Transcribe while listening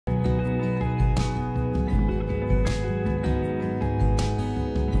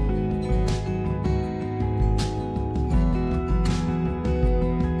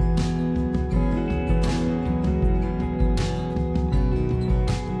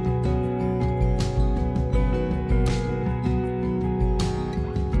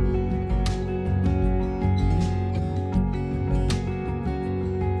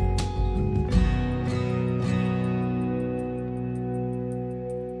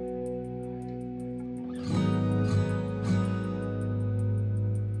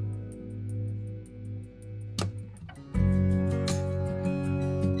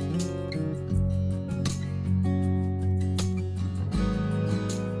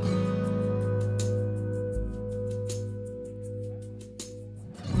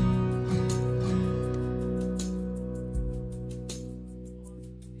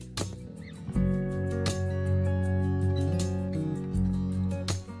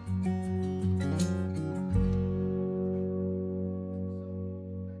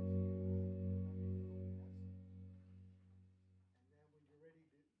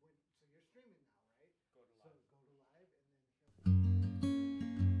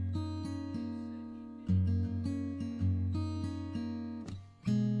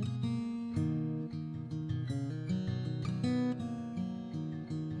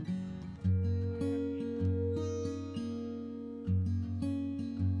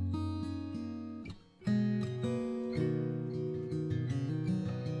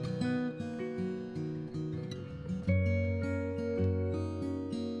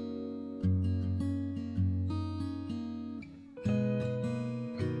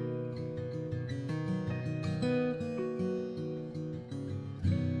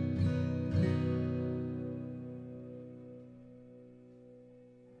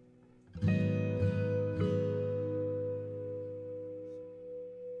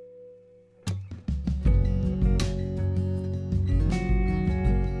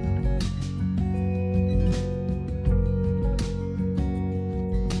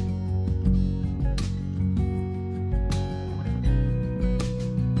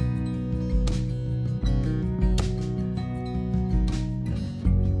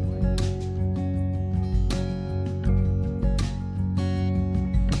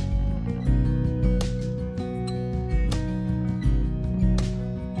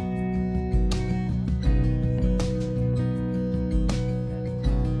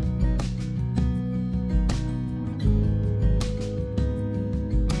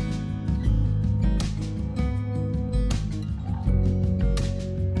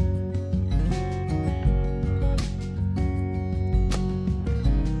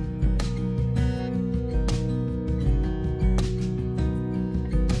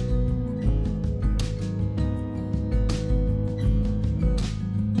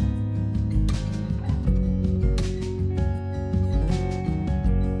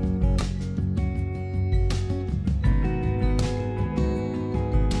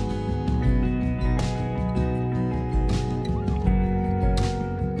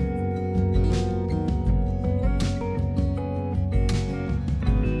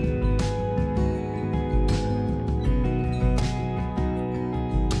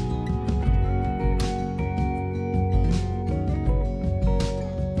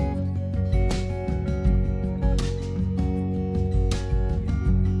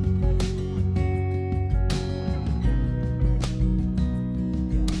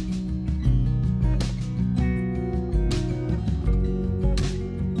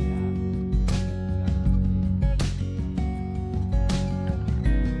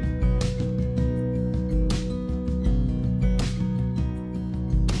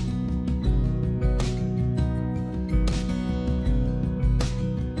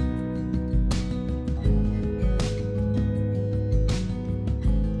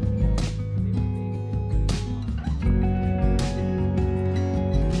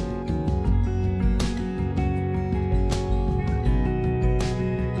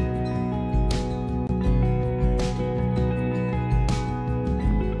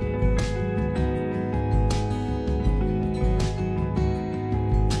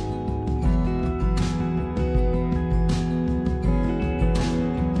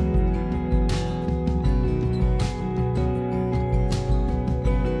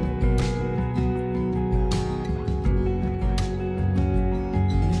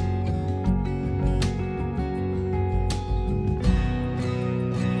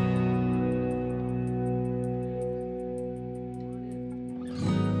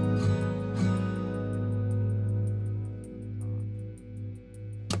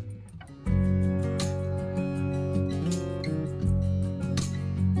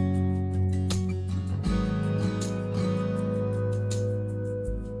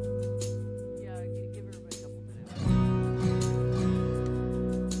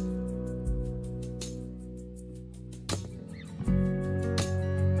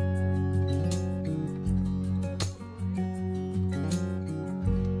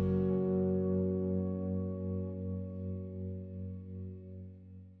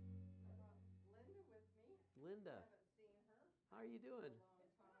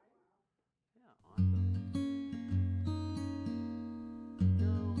No,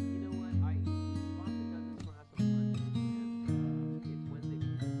 you know what? We've often done this class on Mondays, and it's Wednesday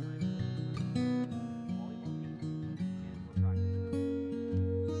because I'm coaching my volleyball team, and we're practicing on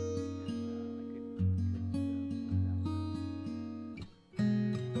Mondays, and I couldn't move that around.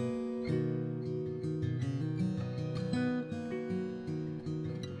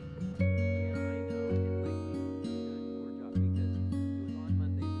 Yeah, I know. It's like we really done a poor job because it was on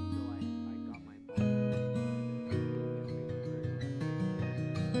Mondays until I got my volleyball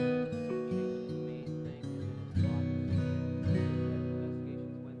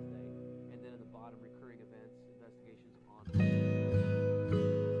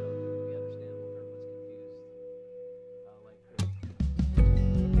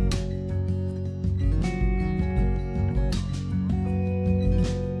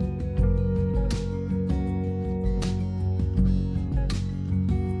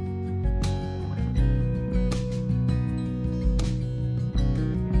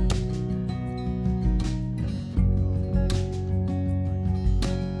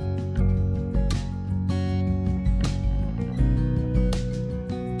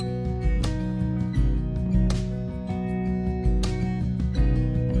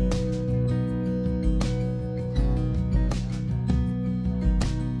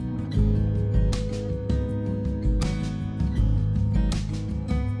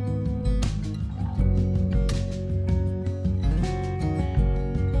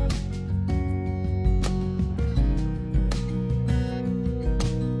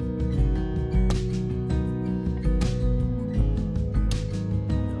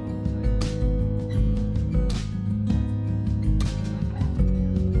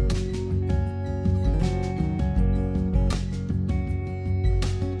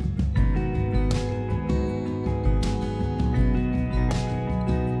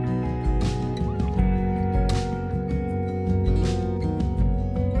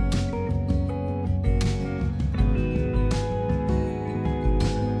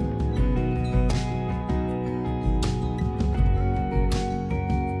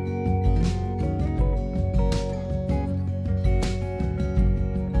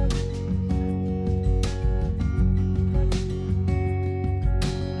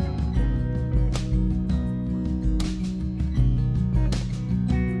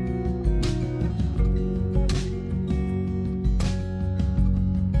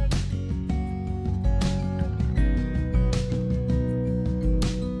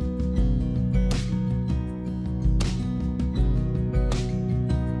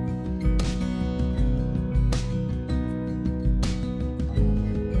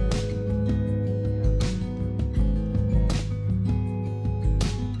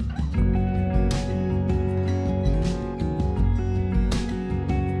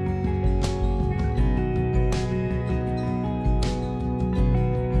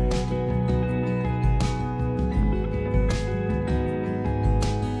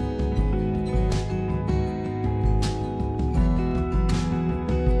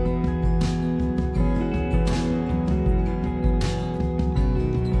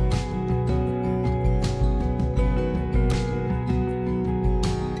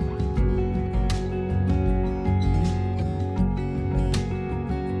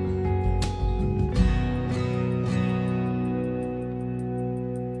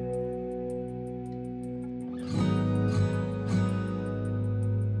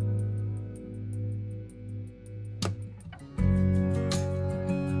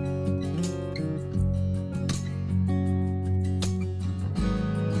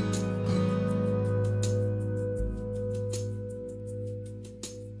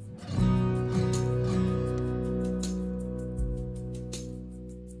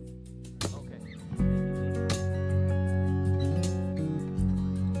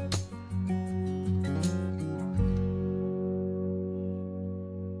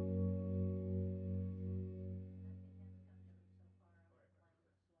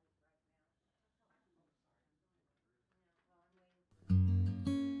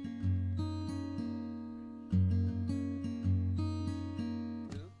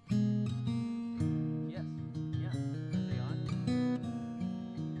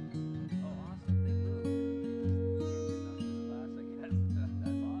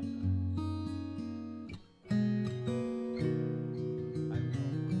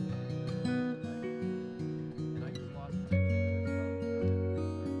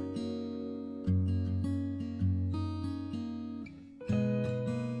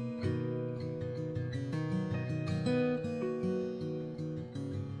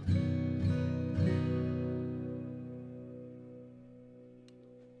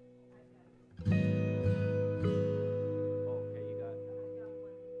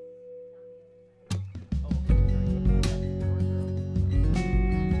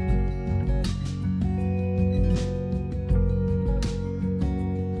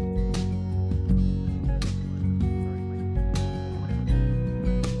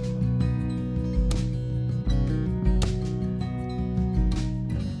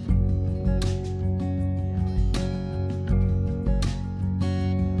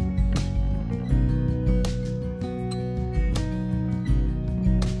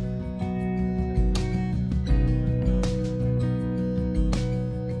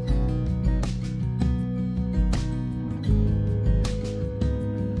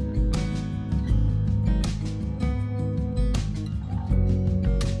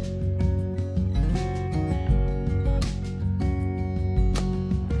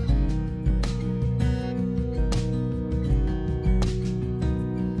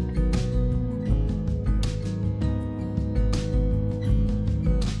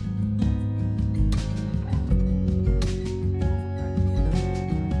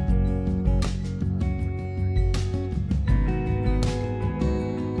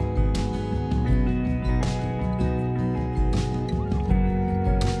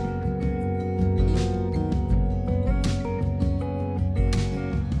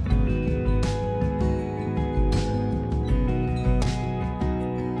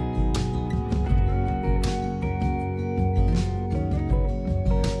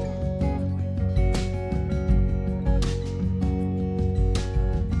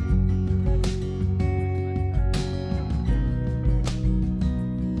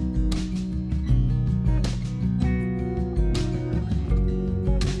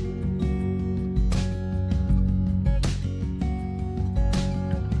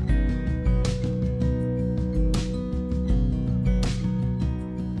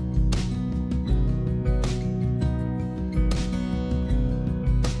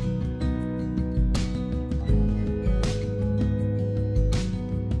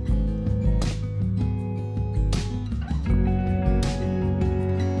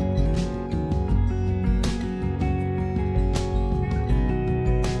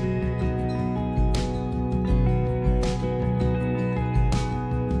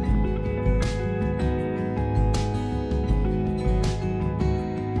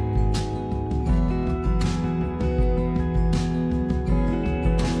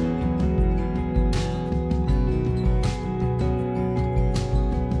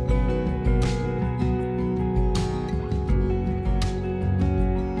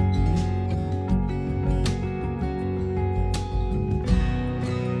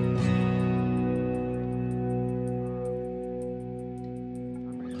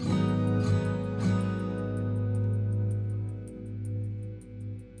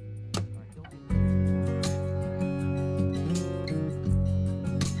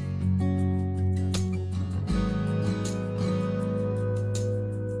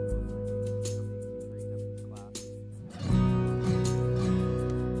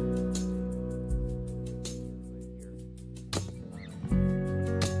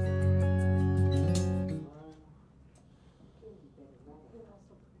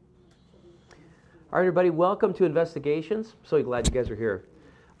All right, everybody, welcome to Investigations. So glad you guys are here.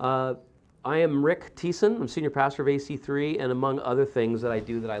 I am Rick Thiessen. I'm senior pastor of AC3, and among other things that I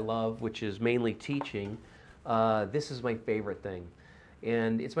do that I love, which is mainly teaching, this is my favorite thing.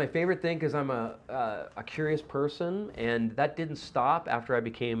 And it's my favorite thing because I'm a curious person, and that didn't stop after I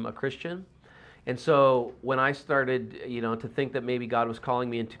became a Christian. And so when I started, to think that maybe God was calling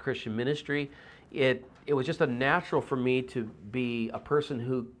me into Christian ministry, it was just a natural for me to be a person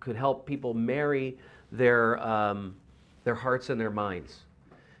who could help people marry their hearts and their minds.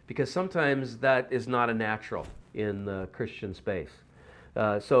 Because sometimes that is not a natural in the Christian space.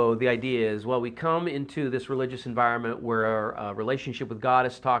 So the idea is, well, we come into this religious environment where our relationship with God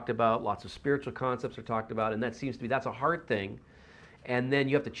is talked about, lots of spiritual concepts are talked about, and that's a hard thing. And then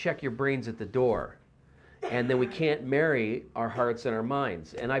you have to check your brains at the door. And then we can't marry our hearts and our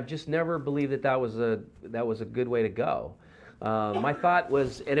minds. And I've just never believed that was a good way to go. My thought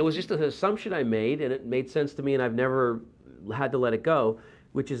was, and it was just an assumption I made, and it made sense to me, and I've never had to let it go,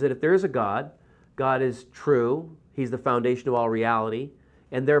 which is that if there is a God, God is true. He's the foundation of all reality.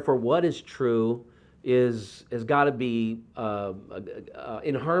 And therefore, what is true has got to be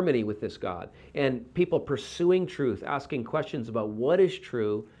in harmony with this God. And people pursuing truth, asking questions about what is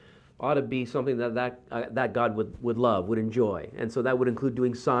true, ought to be something that God would love, would enjoy. And so that would include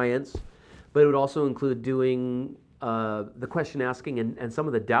doing science, but it would also include doing the question asking and some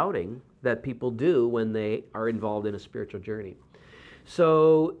of the doubting that people do when they are involved in a spiritual journey.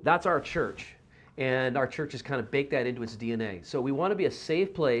 So that's our church. And our church has kind of baked that into its DNA. So we want to be a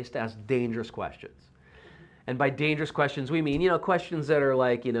safe place to ask dangerous questions. And by dangerous questions, we mean, questions that are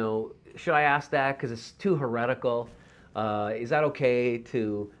like, should I ask that because it's too heretical? Is that okay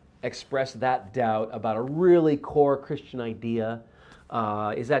to express that doubt about a really core Christian idea?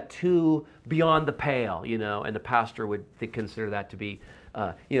 Is that too beyond the pale, and the pastor would consider that to be,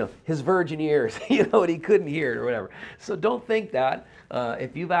 his virgin ears, and he couldn't hear it or whatever. So don't think that.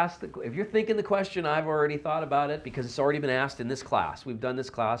 If you're thinking the question, I've already thought about it because it's already been asked in this class. We've done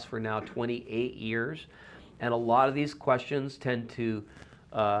this class for now 28 years, and a lot of these questions tend to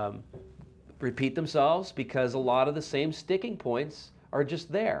repeat themselves because a lot of the same sticking points are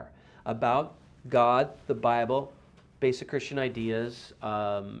just there about God, the Bible, basic Christian ideas,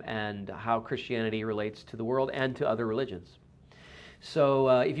 and how Christianity relates to the world and to other religions. So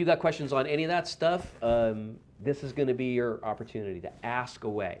if you've got questions on any of that stuff, this is going to be your opportunity to ask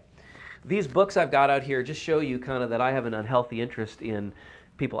away. These books I've got out here just show you kind of that I have an unhealthy interest in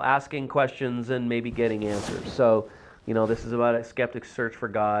people asking questions and maybe getting answers. So, this is about a skeptic's search for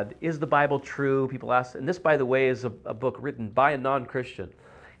God. Is the Bible true? People ask, and this, by the way, is a book written by a non-Christian.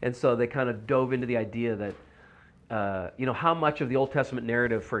 And so they kind of dove into the idea that, how much of the Old Testament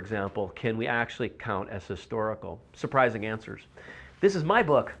narrative, for example, can we actually count as historical? Surprising answers. This is my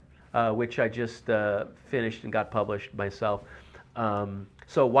book, which I just finished and got published myself.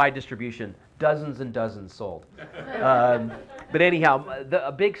 So wide distribution, dozens and dozens sold. But anyhow,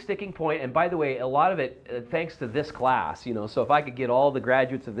 a big sticking point, and by the way, a lot of it thanks to this class, so if I could get all the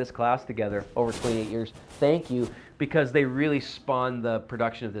graduates of this class together over 28 years, thank you, because they really spawned the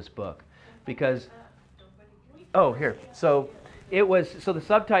production of this book. Because, here, so the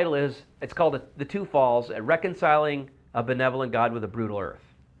subtitle is, it's called The Two Falls, Reconciling a Benevolent God with a Brutal Earth.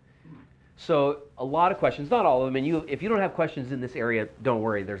 So a lot of questions, not all of them, and if you don't have questions in this area, don't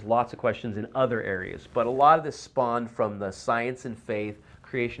worry, there's lots of questions in other areas, but a lot of this spawned from the science and faith,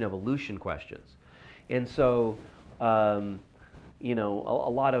 creation, evolution questions. And so, a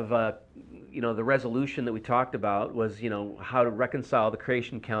lot of, the resolution that we talked about was, how to reconcile the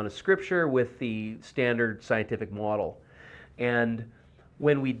creation account of Scripture with the standard scientific model. And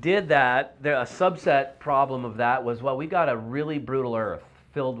when we did that, a subset problem of that was, well, we got a really brutal earth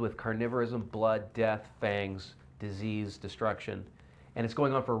filled with carnivorism, blood, death, fangs, disease, destruction. And it's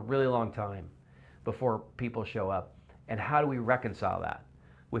going on for a really long time before people show up. And how do we reconcile that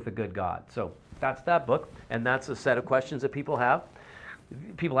with a good God? So that's that book, and that's a set of questions that people have.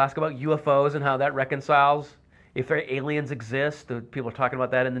 People ask about UFOs and how that reconciles. If aliens exist, people are talking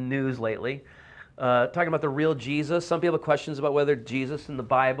about that in the news lately. Talking about the real Jesus. Some people have questions about whether Jesus in the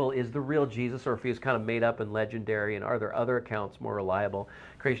Bible is the real Jesus or if he was kind of made up and legendary, and are there other accounts more reliable?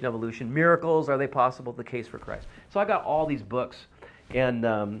 Creation, evolution, miracles, are they possible? The case for Christ. So I got all these books, and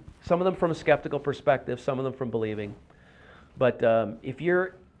some of them from a skeptical perspective, some of them from believing. But if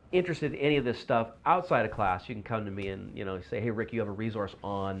you're interested in any of this stuff outside of class, you can come to me and say, hey Rick, you have a resource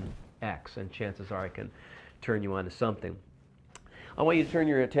on X, and chances are I can turn you on to something. I want you to turn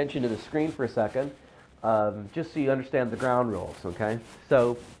your attention to the screen for a second, just so you understand the ground rules, okay?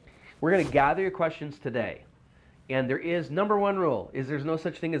 So we're going to gather your questions today, And there is, number one rule, is there's no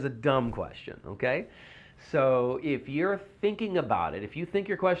such thing as a dumb question, okay? So if you're thinking about it, if you think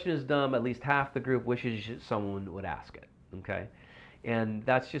your question is dumb, at least half the group wishes someone would ask it, okay? And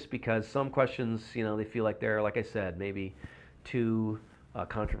that's just because some questions, they feel like they're, like I said, maybe too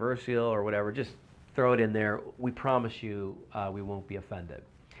controversial or whatever. Just throw it in there. We promise you we won't be offended.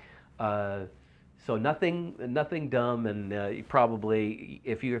 So nothing dumb, and probably,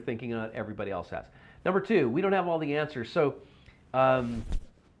 if you're thinking on it, everybody else has. Number two, we don't have all the answers. So,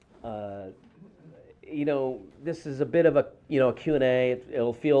 this is a bit of a Q&A.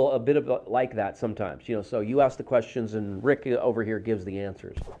 It'll feel a bit of like that sometimes. So you ask the questions, and Rick over here gives the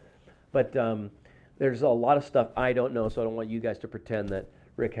answers. But there's a lot of stuff I don't know, so I don't want you guys to pretend that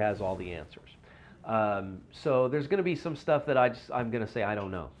Rick has all the answers. So there's going to be some stuff that I'm going to say I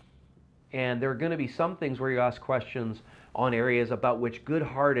don't know. And there are going to be some things where you ask questions on areas about which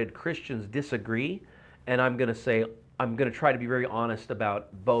good-hearted Christians disagree. And I'm going to try to be very honest about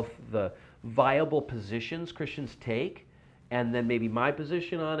both the viable positions Christians take, and then maybe my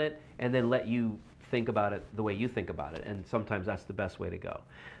position on it, and then let you think about it the way you think about it. And sometimes that's the best way to go.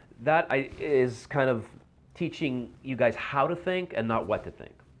 That is kind of teaching you guys how to think and not what to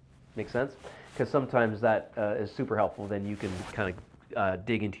think. Make sense? Because sometimes that is super helpful. Then you can kind of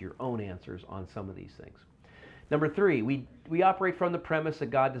dig into your own answers on some of these things. Number three, we operate from the premise that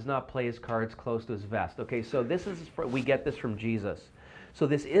God does not play his cards close to his vest. Okay, so we get this from Jesus. So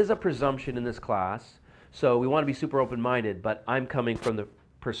this is a presumption in this class. So we want to be super open-minded, but I'm coming from the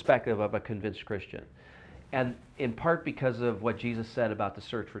perspective of a convinced Christian. And in part because of what Jesus said about the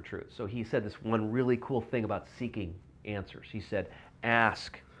search for truth. So he said this one really cool thing about seeking answers. He said,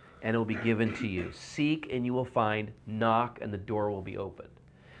 ask and it will be given to you. Seek and you will find. Knock and the door will be opened.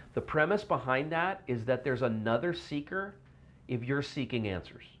 The premise behind that is that there's another seeker if you're seeking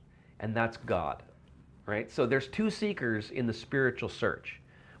answers, and that's God, right? So there's two seekers in the spiritual search.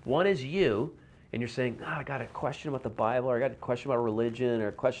 One is you, and you're saying, I got a question about the Bible, or I got a question about religion, or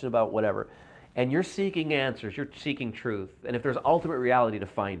a question about whatever. And you're seeking answers, you're seeking truth, and if there's ultimate reality, to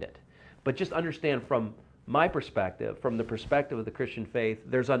find it. But just understand from my perspective, from the perspective of the Christian faith,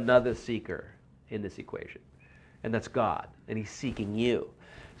 there's another seeker in this equation, and that's God, and he's seeking you.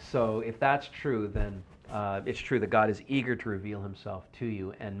 So if that's true, then it's true that God is eager to reveal himself to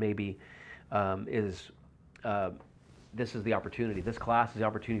you, and maybe this is the opportunity. This class is the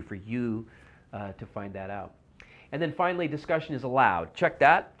opportunity for you to find that out. And then finally, discussion is allowed. Check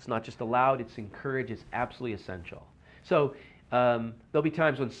that. It's not just allowed, it's encouraged, it's absolutely essential. So there'll be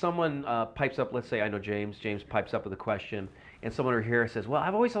times when someone pipes up, let's say I know James pipes up with a question, and someone over here says, well,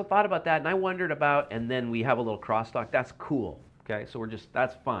 I've always thought about that, and I wondered about, and then we have a little crosstalk. That's cool. Okay, so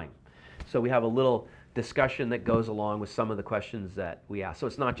that's fine. So we have a little discussion that goes along with some of the questions that we ask. So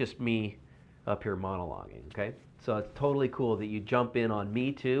it's not just me up here monologuing, okay? So it's totally cool that you jump in on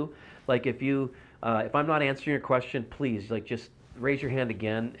me too. Like if I'm not answering your question, please just raise your hand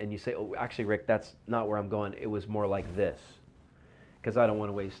again and you say, oh, actually, Rick, that's not where I'm going. It was more like this, because I don't want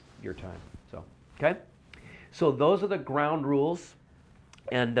to waste your time. So, okay? So those are the ground rules.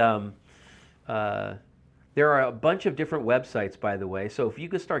 And there are a bunch of different websites, by the way. So if you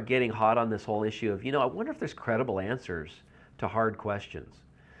could start getting hot on this whole issue of, I wonder if there's credible answers to hard questions.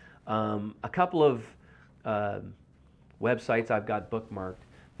 A couple of websites I've got bookmarked.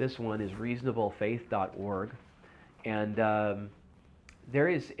 This one is reasonablefaith.org. And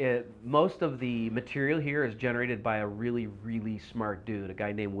most of the material here is generated by a really, really smart dude, a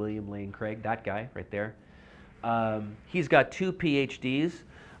guy named William Lane Craig, that guy right there. He's got 2 PhDs.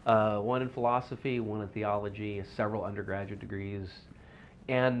 One in philosophy, one in theology, several undergraduate degrees,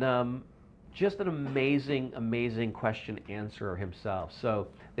 and just an amazing, amazing question answerer himself. So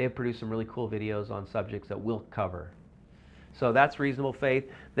they have produced some really cool videos on subjects that we'll cover. So that's Reasonable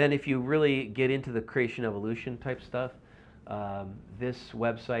Faith. Then if you really get into the creation evolution type stuff, this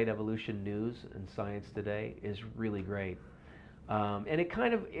website, Evolution News and Science Today, is really great. And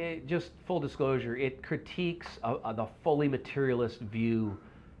it just full disclosure, it critiques the fully materialist view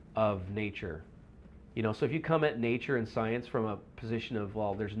of nature. So if you come at nature and science from a position of,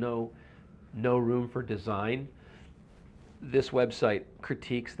 well, there's no room for design, this website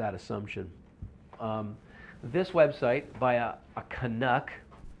critiques that assumption. This website by a Canuck,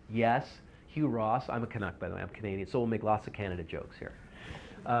 yes, Hugh Ross. I'm a Canuck, by the way, I'm Canadian, so we'll make lots of Canada jokes here.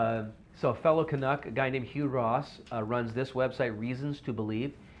 So a fellow Canuck, a guy named Hugh Ross, runs this website, Reasons to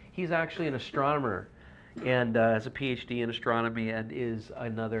Believe. He's actually an astronomer and has a PhD in astronomy and is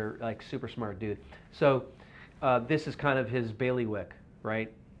another super smart dude. So this is kind of his bailiwick,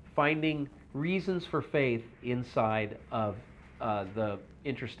 right? Finding reasons for faith inside of the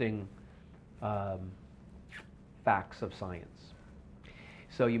interesting facts of science.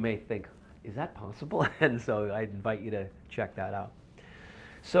 So you may think, is that possible? And so I invite you to check that out.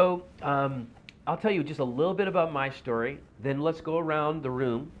 So I'll tell you just a little bit about my story. Then let's go around the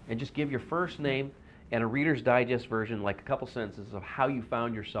room and just give your first name and a Reader's Digest version, like a couple sentences of how you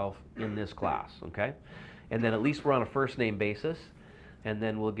found yourself in this class, okay? And then at least we're on a first name basis, and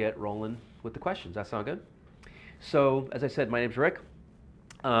then we'll get rolling with the questions. That sound good? So, as I said, my name's Rick.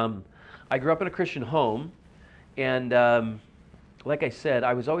 I grew up in a Christian home, and like I said,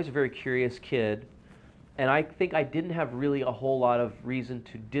 I was always a very curious kid, and I think I didn't have really a whole lot of reason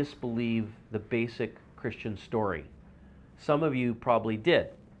to disbelieve the basic Christian story. Some of you probably did,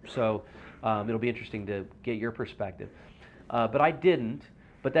 so it'll be interesting to get your perspective. But I didn't,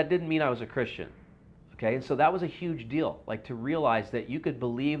 but that didn't mean I was a Christian. Okay, and so that was a huge deal, like to realize that you could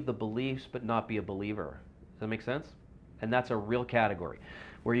believe the beliefs but not be a believer. Does that make sense? And that's a real category,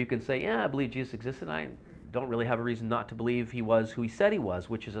 where you can say, yeah, I believe Jesus existed, I don't really have a reason not to believe he was who he said he was,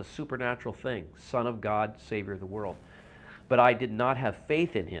 which is a supernatural thing, Son of God, Savior of the world. But I did not have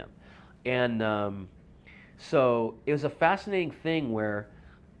faith in him. And so it was a fascinating thing where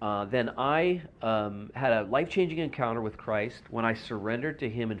then I had a life-changing encounter with Christ. When I surrendered to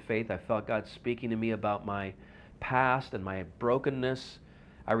him in faith, I felt God speaking to me about my past and my brokenness.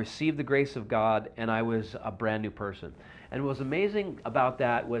 I received the grace of God, and I was a brand new person. And what was amazing about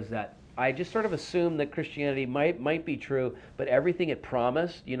that was that I just sort of assumed that Christianity might be true, but everything it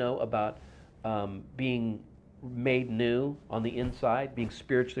promised, you know, about being made new on the inside, being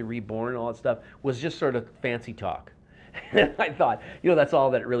spiritually reborn and all that stuff, was just sort of fancy talk. I thought, you know, that's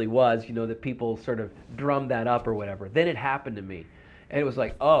all that it really was, you know, that people sort of drummed that up or whatever. Then it happened to me. And it was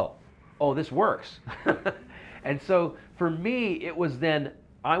like, oh, this works. And so for me, it was then,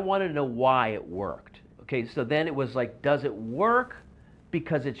 I wanted to know why it worked. Okay, so then it was like, does it work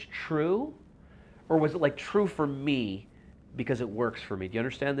because it's true? Or was it like true for me because it works for me? Do you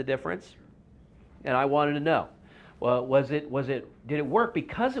understand the difference? And I wanted to know. Well, did it work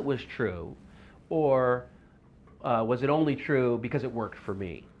because it was true? Or was it only true because it worked for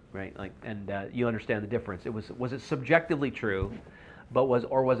me, right? Like, and you understand the difference. Was it subjectively true, but was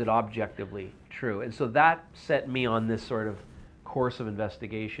it objectively true? And so that set me on this sort of course of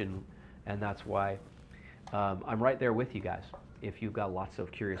investigation, and that's why I'm right there with you guys if you've got lots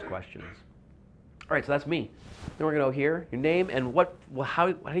of curious questions. All right, so that's me. Then we're going to go here, your name, and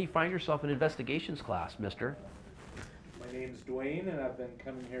how do you find yourself in investigations class, mister? My name's Dwayne, and I've been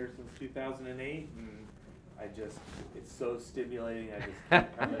coming here since 2008, and it's so stimulating, I just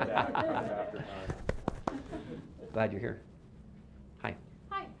keep coming back time after time. Glad you're here. Hi.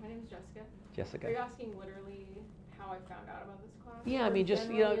 Hi, my name is Jessica. Jessica. Are you asking literally how I found out about this class? Yeah, I mean, just,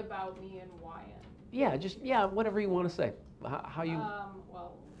 you know. About me and why. Yeah, whatever you want to say. How you.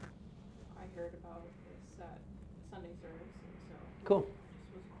 Well, I heard about this at Sunday service, and so. Cool.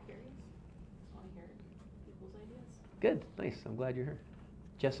 Just was curious. Just want to hear people's ideas. Good, nice. I'm glad you're here.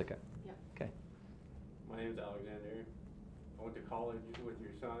 Jessica. Yeah. Okay. My name's Alexander. I went to college with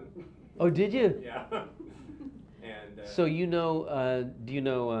your son. Oh, did you? Yeah. And so you know, do you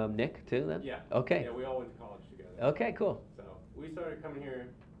know Nick too then? Yeah. Okay. Yeah, we all went to college together. Okay, cool. So we started coming here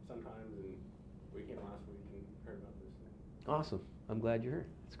sometimes, and we came last week and heard about this thing. Awesome. I'm glad you're here.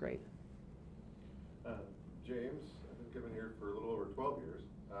 It's great. James, I've been coming here for a little over 12 years.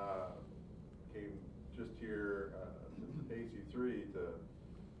 Came just here since AC3 to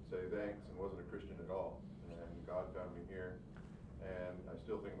say thanks and wasn't a Christian at all. And God found me here. And I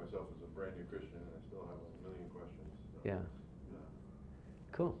still think of myself as a brand new Christian, and I still have a million questions. So, Yeah.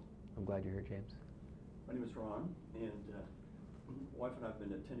 Cool. I'm glad you're here, James. My name is Ron, and wife and I have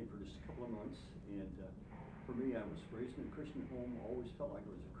been attending for just a couple of months. And for me, I was raised in a Christian home, always felt like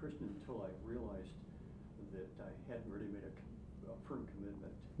I was a Christian until I realized that I hadn't really made a firm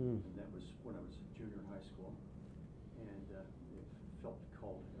commitment. And that was when I was a junior in high school. And it felt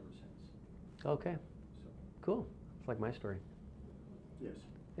called ever since. Okay. So, Cool. It's like my story. yes.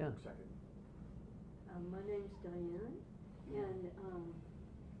 Yeah. Exactly. My name's Diane, and I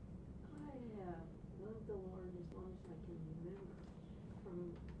have loved the Lord as long as I can remember, from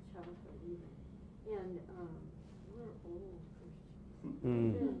childhood even. And we're old Christians. We've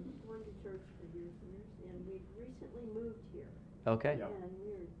been going to church for years and years, and we've recently moved here. Okay. Yeah. And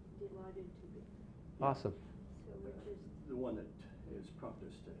we're delighted to be. Awesome. So we're just. The one that has prompted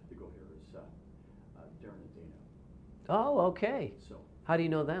us to go here is Darren and Dana. Oh, okay. So. How do you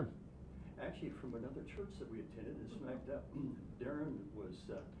know them? Actually, from another church that we attended, as a matter of fact, Darren was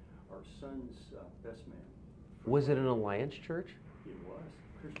our son's best man. Was it an Alliance church? It was.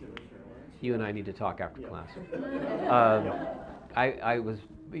 Christian Missionary Alliance. You and I need to talk after Yeah. class. I was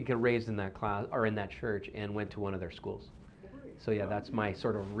you got raised in that class or in that church and went to one of their schools. So yeah, that's my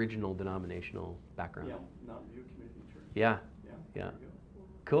sort of original denominational background. Yeah, Mountain View Community Church. Yeah, Yeah. yeah. there you go.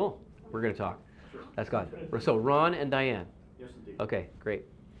 Cool. We're gonna talk. Sure. That's God. So Ron and Diane. Yes, indeed. Okay, great.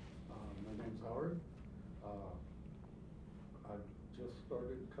 My name's Howard. I've just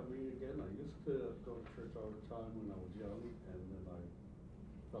started coming again. I used to go to church all the time when I was young, and then I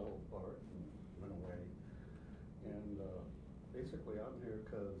fell apart and went away. And basically, I'm here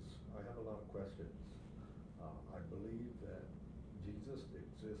because I have a lot of questions. I believe that Jesus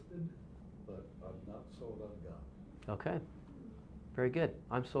existed, but I'm not sold on God. Okay. Very good.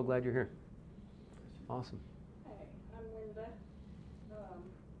 I'm so glad you're here. Awesome. Hi, I'm Linda.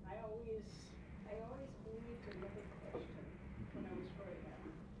 I always believed in every question when I was growing up.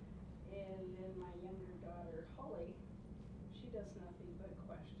 And then my younger daughter, Holly, she does nothing but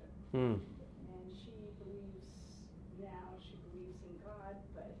question. Hmm. And she believes in God,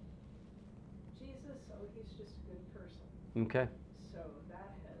 but Jesus, oh, he's just a good person. Okay. So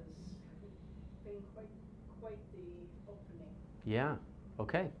that has been quite the opening. Yeah.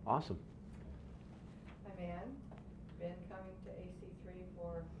 Okay. Awesome. I'm Ann, been coming to AC3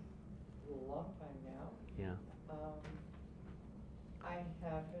 for a long time now. Yeah. I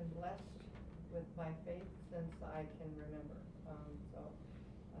have been blessed with my faith since I can remember.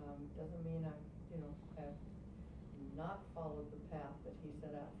 Doesn't mean I, have not followed the path that he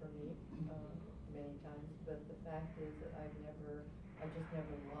set out for me many times, but the fact is that I just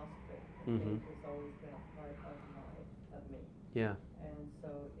never lost faith. Mhm. Faith has always been a part of me. Yeah. And so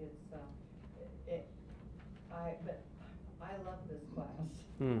but I love this class.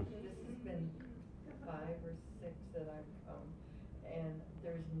 Hmm. This has been 5 or 6 that I've come, and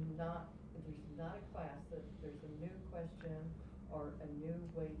there's not a class that there's a new question or a new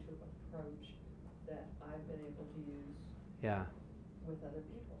way to approach that I've been able to use Yeah. with other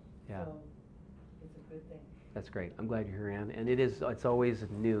people. Yeah. So it's a good thing. That's great. I'm glad you're here, Ann. And it's always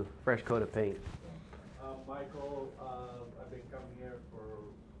new, fresh coat of paint. Michael, I've been coming here for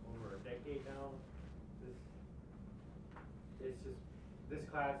over a decade now. This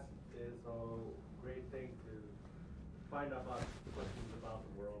class is a great thing to find out about questions about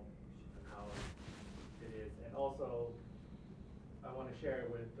the world and how it is, and also I want to share it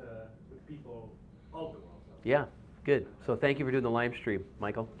with people of the world. So. Yeah. Good. So thank you for doing the live stream,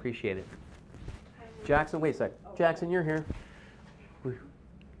 Michael. Appreciate it. Jackson, wait a sec. Jackson, you're here.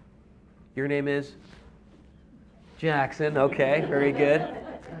 Your name is? Jackson. Okay. Very good. Well,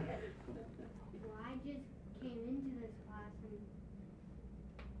 I just came into this class and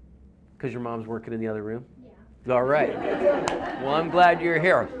Because your mom's working in the other room? yeah. All right. Well, I'm glad you're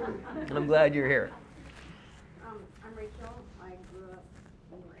here. I'm glad you're here. I'm Rachel. I grew up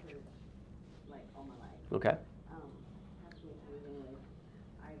in church like all my life. Okay. That's what I was anyway.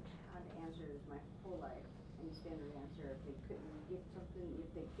 I had answers my whole life, and the standard answer, if they couldn't get something, if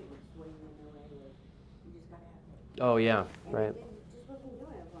they couldn't sway you in their way, was you just gotta have it. Oh, yeah. And Right. it just wasn't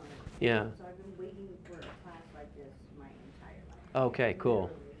doing it for me. Yeah. So I've been waiting for a class like this my entire life. Okay, cool.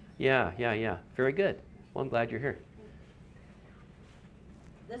 Literally. Yeah. Very good. Well, I'm glad you're here.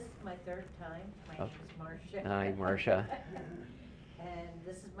 This is my 3rd time. My Oh. name is Marcia. Hi, Marcia. And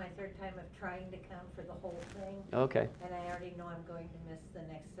this is my 3rd time of trying to come for the whole thing. Okay. And I already know I'm going to miss the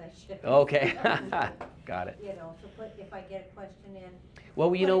next session. Okay. Got it. So if I get a question in. Well,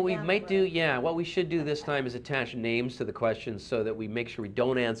 put it we down might the do, road. what we should do this time is attach names to the questions so that we make sure we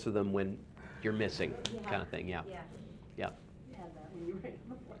don't answer them when you're missing, kind of thing, yeah. Yeah. Yeah. You had that when you were in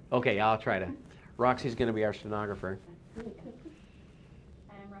the morning. Okay, I'll try to. Roxy's going to be our stenographer. I'm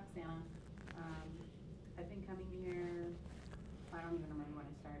Roxana. I've been coming here, I don't even remember when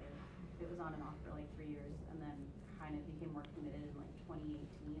I started. It was on and off for like 3 years, and then kind of became more committed in like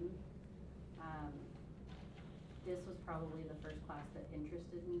 2018. This was probably the first class that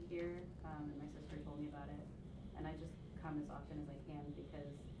interested me here, and my sister told me about it. And I just come as often as I can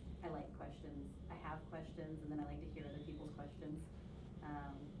because I like questions. I have questions, and then I like to hear other people's questions.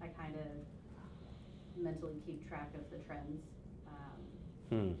 I kind of mentally keep track of the trends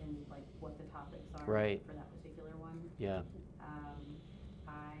and like what the topics are Right. for that particular one. Yeah.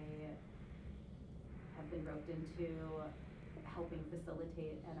 I have been roped into helping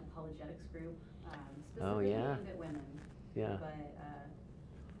facilitate an apologetics group, Oh, specifically yeah. aimed at women. Yeah. But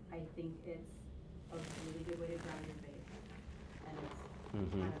I think it's a really good way to ground your faith, and it's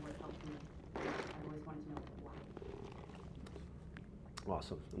Mhm. kind of what helped me. I always wanted to know why.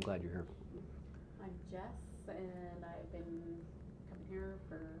 Awesome. I'm glad you're here. I'm Jess, and I've been coming here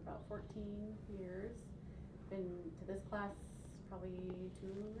for about 14 years. Been to this class probably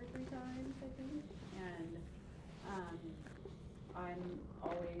 2 or 3 times, I think. And I'm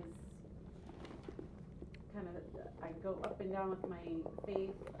always kind of, I go up and down with my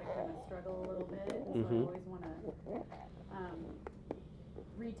faith. I kind of struggle a little bit, and so I Mhm. always want to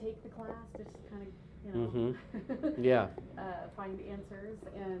retake the class, just kind of, Yeah. find answers.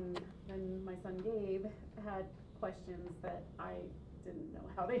 And then my son Gabe had questions that I didn't know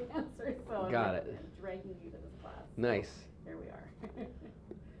how to answer, so Got I'm it. dragging you to this class. So Nice. here we are.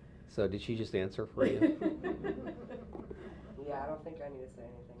 So did she just answer for you? Yeah, I don't think I need to say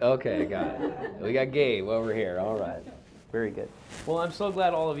anything. Okay, got it. We got Gabe over here. All right. Very good. Well, I'm so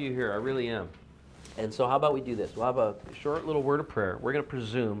glad all of you are here. I really am. And so how about we do this? We'll have a short little word of prayer. We're going to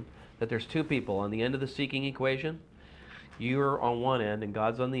presume that there's two people on the end of the seeking equation. You're on one end and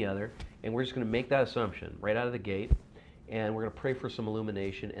God's on the other. And we're just going to make that assumption right out of the gate. And we're going to pray for some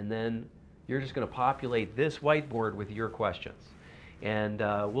illumination. And then you're just going to populate this whiteboard with your questions. And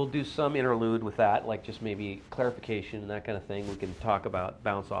we'll do some interlude with that, like just maybe clarification and that kind of thing. We can talk about,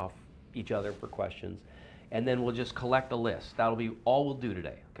 bounce off each other for questions. And then we'll just collect a list. That'll be all we'll do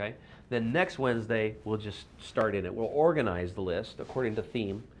today, okay? Then next Wednesday, we'll just start in it. We'll organize the list according to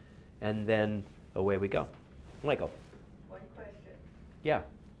theme, and then away we go. Michael. One question. Yeah.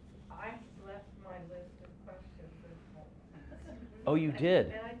 I left my list of questions at home. Oh, you did?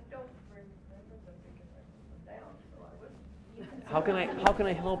 And I don't remember them because I put them down, so I was. How can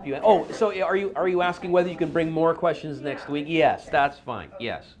I help you? Oh, so are you asking whether you can bring more questions next week? Yes, that's fine.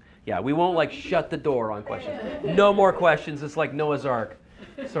 Yes. Yeah, we won't like shut the door on questions. No more questions. It's like Noah's Ark.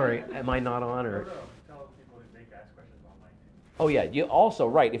 Sorry, am I not on or? Tell people they can ask questions online too. Oh yeah, you also,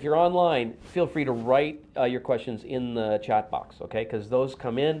 right, if you're online, feel free to write your questions in the chat box, okay? Because those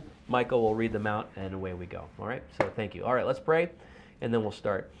come in, Michael will read them out, and away we go. All right, so thank you. All right, let's pray, and then we'll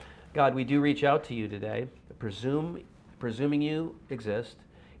start. God, we do reach out to you today, presuming you exist,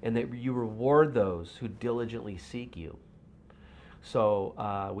 and that you reward those who diligently seek you. So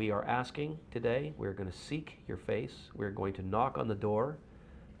we are asking today, we're going to seek your face, we're going to knock on the door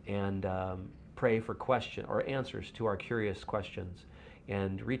and pray for question or answers to our curious questions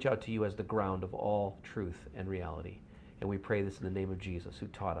and reach out to you as the ground of all truth and reality. And we pray this in the name of Jesus, who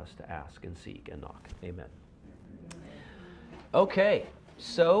taught us to ask and seek and knock. Amen. Okay,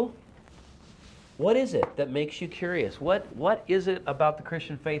 so what is it that makes you curious? What is it about the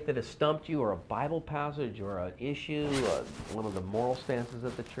Christian faith that has stumped you, or a Bible passage, or an issue, one of the moral stances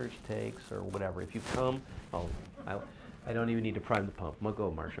that the church takes, or whatever? If you come, I don't even need to prime the pump.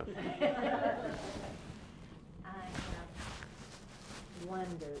 Go, Marcia. I have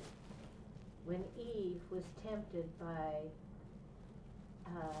wondered, when Eve was tempted by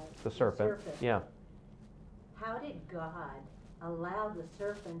The serpent. Yeah. how did God allow the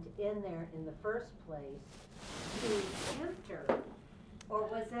serpent in there in the first place to tempt her? Or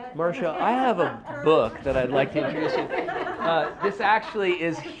was that... Marcia, I have a book that I'd like to introduce you. This actually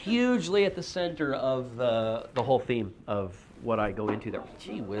is hugely at the center of the whole theme of what I go into there.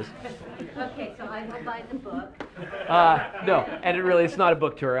 Gee whiz. Okay, so I will buy the book. No, and it's not a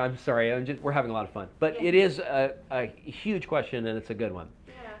book tour. I'm sorry. We're having a lot of fun. But it is a huge question, and it's a good one.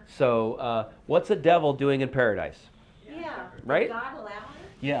 Yeah. So, what's the devil doing in paradise? Yeah. Right? Did God allow it?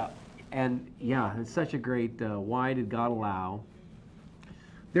 Yeah. And yeah, it's such a great, why did God allow?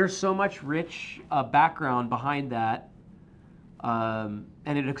 There's so much rich background behind that.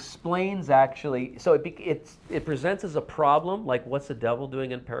 And it explains actually, so it presents as a problem, like what's the devil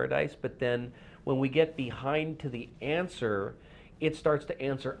doing in paradise? But then when we get behind to the answer, it starts to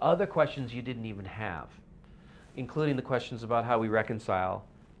answer other questions you didn't even have, including the questions about how we reconcile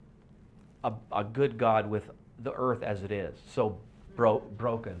a good God with the earth as it is, so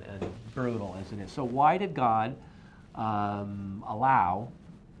broken and brutal as it is. So why did God allow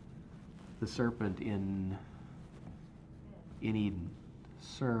the serpent in Eden?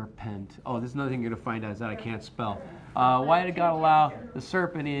 Serpent. Oh, there's another thing you're going to find out is that I can't spell. Why did God allow the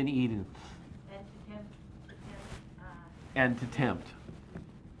serpent in Eden? And to tempt.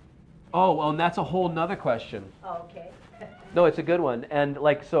 Oh, well, and that's a whole nother question. Oh, okay. No, it's a good one. And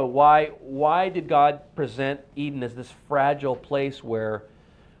like, so why did God present Eden as this fragile place where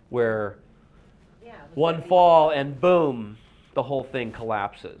one fall and boom, the whole thing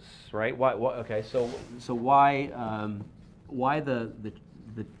collapses, right? Why okay, so why the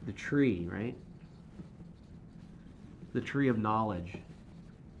tree, right? The tree of knowledge.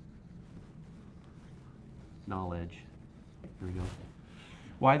 Knowledge. Here we go.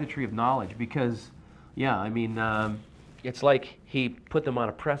 Why the tree of knowledge? Because, yeah, I mean, it's like he put them on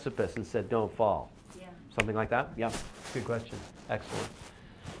a precipice and said, "Don't fall." Yeah. Something like that. Yeah. Good question. Excellent.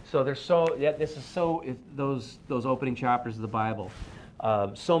 So those opening chapters of the Bible.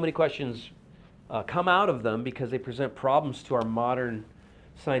 So many questions come out of them because they present problems to our modern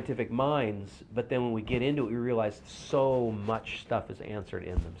scientific minds, but then when we get into it, we realize so much stuff is answered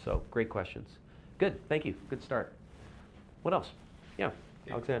in them. So, great questions. Good, thank you. Good start. What else? Yeah,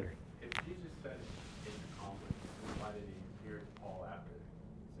 Alexander. If Jesus said it's accomplished, why did he appear to Paul after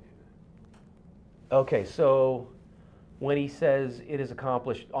saying that? Okay, so when he says it is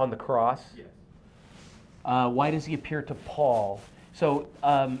accomplished on the cross, Yes. why does he appear to Paul? So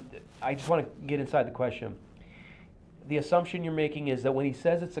I just want to get inside the question. The assumption you're making is that when he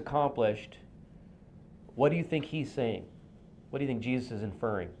says it's accomplished, what do you think he's saying? What do you think Jesus is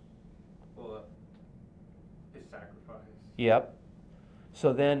inferring? Well, his sacrifice. Yep.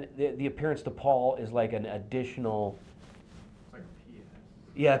 So then the appearance to Paul is like an additional... It's like a P.S.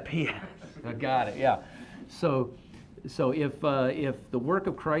 Yeah, P.S. I got it, yeah. So if the work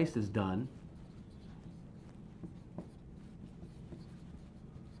of Christ is done,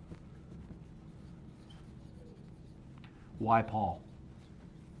 why Paul?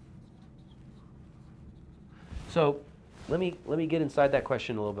 So let me get inside that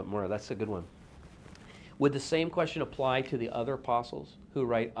question a little bit more. That's a good one. Would the same question apply to the other apostles who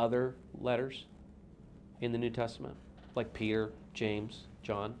write other letters in the New Testament, like Peter, James,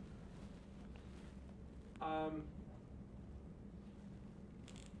 John? I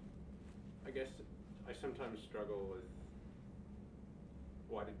guess I sometimes struggle with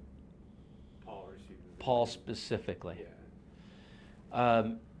why did Paul receive the Paul vision? specifically. Yeah.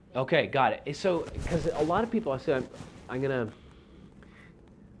 Okay, got it. So, because a lot of people, I say, I'm not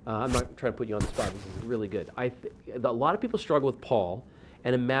trying to put you on the spot. This is really good. A lot of people struggle with Paul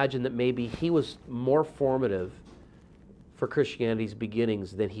and imagine that maybe he was more formative for Christianity's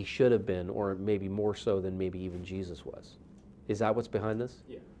beginnings than he should have been, or maybe more so than maybe even Jesus was. Is that what's behind this?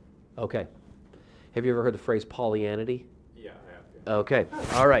 Yeah. Okay. Have you ever heard the phrase Paulianity? Yeah, I have. Yeah. Okay.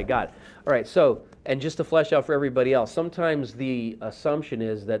 All right, got it. All right, so, and just to flesh out for everybody else, sometimes the assumption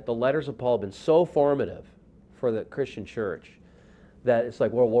is that the letters of Paul have been so formative for the Christian church that it's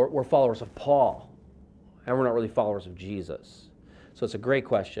like, well, we're followers of Paul, and we're not really followers of Jesus. So it's a great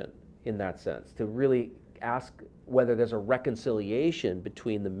question in that sense, to really ask whether there's a reconciliation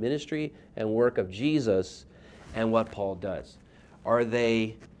between the ministry and work of Jesus and what Paul does. Are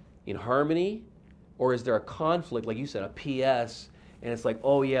they in harmony, or is there a conflict, like you said, a PS, and it's like,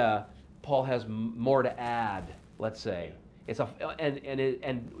 oh yeah, Paul has more to add, let's say.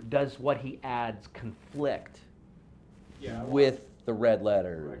 And does what he adds conflict with the red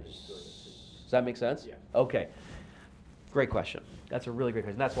letters? Does that make sense? Yeah. Okay. Great question. That's a really great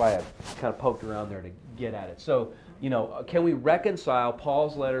question. That's why I kind of poked around there to get at it. So, can we reconcile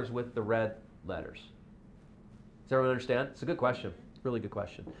Paul's letters with the red letters? Does everyone understand? It's a good question. Really good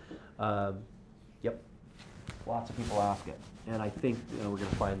question. Yep. Lots of people ask it. And I think we're going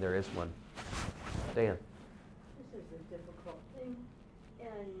to find there is one. Dan. This is a difficult thing,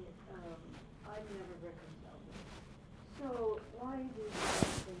 and I've never reconciled it. So why do you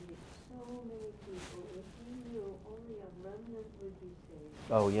think so many people, if he knew only a remnant would be saved?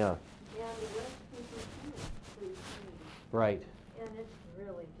 Oh, yeah. And the rest would be finished for eternity. Right. And it's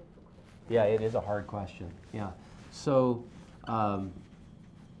really difficult. Yeah, it is a hard question. Yeah. So,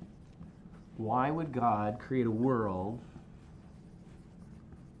 why would God create a world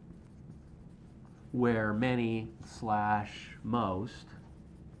where many / most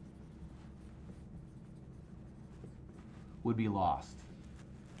would be lost?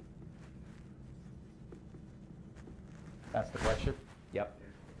 That's the question? Yep.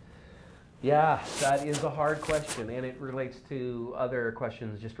 Yeah, that is a hard question, and it relates to other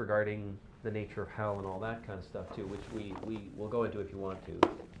questions just regarding the nature of hell and all that kind of stuff too, which we will go into if you want to,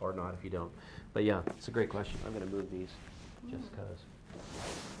 or not if you don't. But yeah, it's a great question. I'm going to move these just because.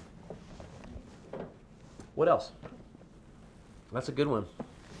 What else? That's a good one.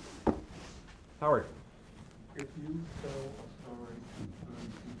 Howard. If you tell a story to 30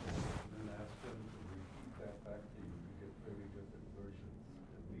 people and ask them to repeat that back to you, you get 30 different versions.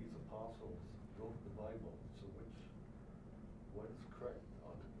 And these apostles wrote the Bible, so what is correct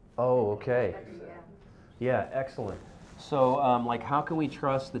on it? Oh, okay. Yeah, excellent. So, like, how can we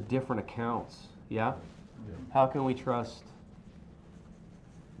trust the different accounts? Yeah? How can we trust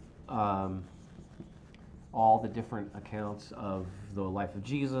all the different accounts of the life of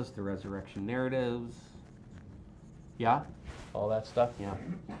Jesus, the resurrection narratives? Yeah? All that stuff? Yeah.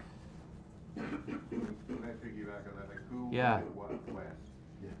 Can I piggyback on that? Like, who Yeah. wrote what when?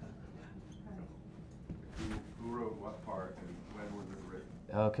 Who wrote what part and when was it written?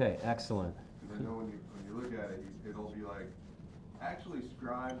 Okay, excellent. Because I know when you look at it, it'll be like, actually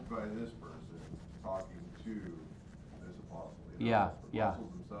scribed by this person talking to this apostle. Yeah, The yeah.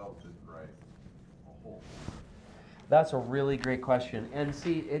 apostles themselves didn't write whole? That's a really great question. And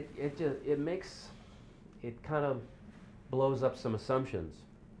see, it kind of blows up some assumptions.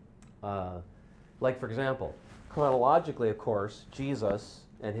 Like, for example, chronologically, of course, Jesus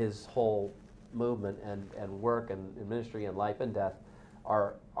and his whole movement and work and ministry and life and death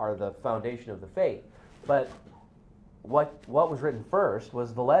are the foundation of the faith. But what was written first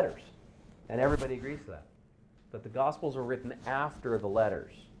was the letters, and everybody agrees to that. But the Gospels were written after the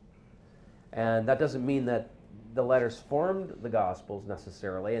letters. And that doesn't mean that the letters formed the Gospels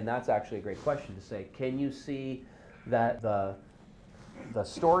necessarily, and that's actually a great question to say, can you see that the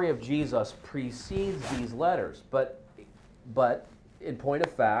story of Jesus precedes these letters? But in point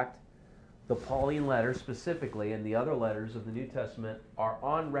of fact, the Pauline letters specifically and the other letters of the New Testament are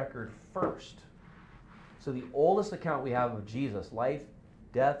on record first. So the oldest account we have of Jesus, life,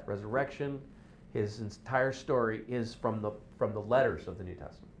 death, resurrection, his entire story is from the letters of the New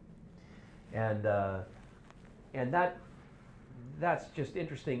Testament. And that's just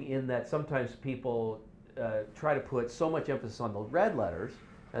interesting in that sometimes people try to put so much emphasis on the red letters,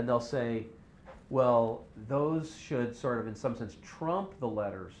 and they'll say, well, those should sort of in some sense trump the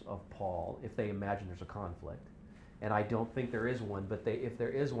letters of Paul if they imagine there's a conflict. And I don't think there is one, but if there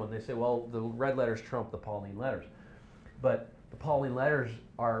is one, they say, well, the red letters trump the Pauline letters. But the Pauline letters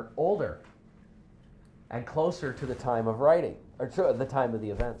are older and closer to the time of writing, or to the time of the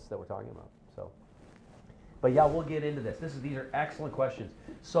events that we're talking about. But yeah, we'll get into this. These are excellent questions.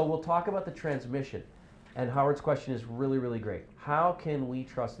 So we'll talk about the transmission. And Howard's question is really, really great. How can we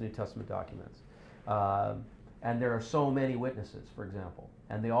trust the New Testament documents? And there are so many witnesses, for example,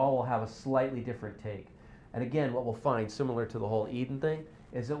 and they all will have a slightly different take. And again, what we'll find, similar to the whole Eden thing,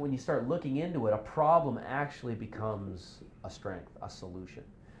 is that when you start looking into it, a problem actually becomes a strength, a solution.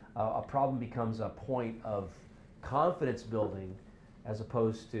 A problem becomes a point of confidence building as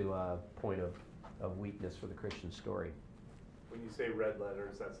opposed to a point of weakness for the Christian story. When you say red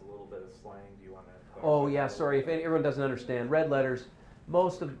letters, that's a little bit of slang. Do you want to? Oh yeah, sorry. If everyone doesn't understand, red letters.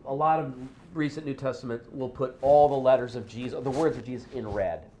 A lot of recent New Testament will put all the letters of Jesus, the words of Jesus, in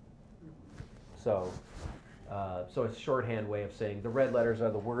red. So it's a shorthand way of saying the red letters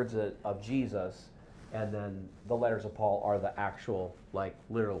are the words of Jesus, and then the letters of Paul are the actual, like,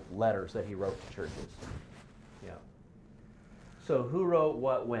 literal letters that he wrote to churches. Yeah. So who wrote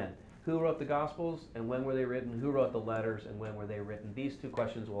what when? Who wrote the Gospels and when were they written? Who wrote the letters and when were they written? These two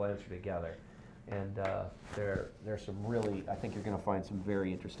questions we'll answer together. And there's some really, I think you're going to find some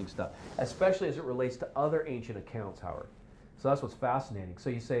very interesting stuff, especially as it relates to other ancient accounts, Howard. So that's what's fascinating.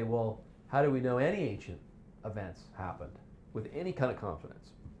 So you say, well, how do we know any ancient events happened with any kind of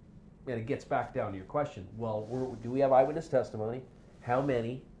confidence? And it gets back down to your question. Well, do we have eyewitness testimony? How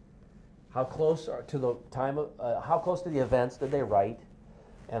many? How close to the time of, how close to the events did they write?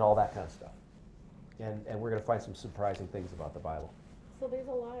 And all that kind of stuff. And we're going to find some surprising things about the Bible. So there's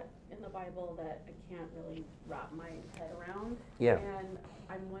a lot in the Bible that I can't really wrap my head around. Yeah. And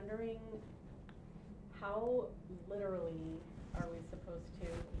I'm wondering, how literally are we supposed to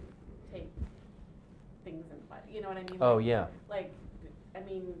take things in the Bible? You know what I mean? Oh, yeah. Like, I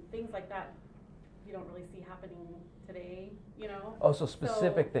mean, things like that you don't really see happening today, you know? Oh, so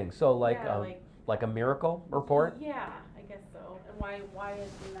specific things. So like, yeah, like a miracle report? Yeah, I guess so. And why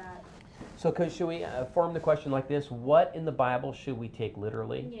isn't that? So should we form the question like this? What in the Bible should we take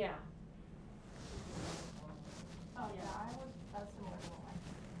literally? Yeah. Oh, yeah, I would, that's the more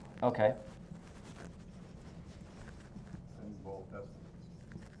one. Okay. And both testaments,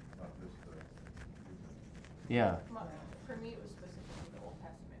 not just Yeah. For me, it was specifically the Old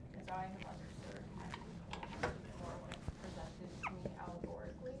Testament, because I have understood kind of more like presented to me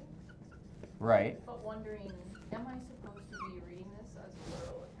allegorically. Right. But wondering, am I supposed to be reading this as a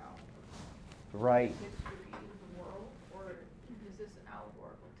literal account Right. of history of the world, or is this an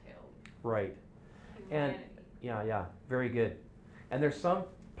allegorical tale Right. of And humanity? yeah, very good. And there's some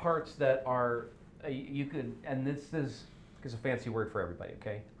parts that are you could, and this is a fancy word for everybody.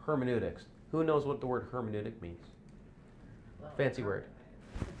 Okay, hermeneutics. Who knows what the word hermeneutic means? Well, Fancy word.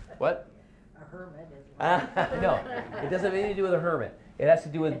 What? A hermit is. No, it doesn't have anything to do with a hermit. It has to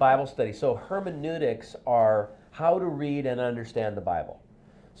do with Bible study. So hermeneutics are how to read and understand the Bible.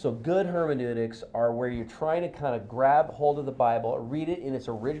 So good hermeneutics are where you're trying to kind of grab hold of the Bible, read it in its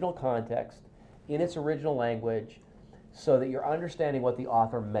original context, in its original language, so that you're understanding what the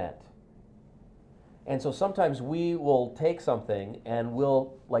author meant. And so sometimes we will take something and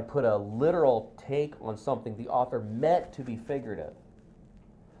we'll like put a literal take on something the author meant to be figurative.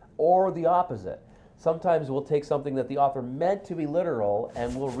 Or the opposite. Sometimes we'll take something that the author meant to be literal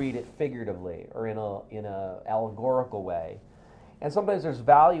and we'll read it figuratively or in a allegorical way. And sometimes there's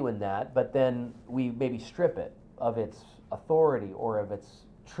value in that, but then we maybe strip it of its authority or of its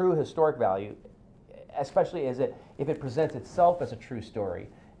true historic value, especially if it presents itself as a true story.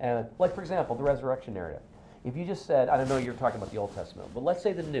 Like, for example, the resurrection narrative. If you just said, I don't know, you're talking about the Old Testament, but let's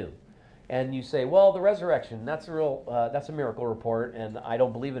say the New, and you say, well, the resurrection, that's a miracle report, and I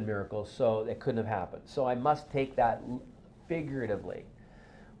don't believe in miracles, so it couldn't have happened. So I must take that figuratively.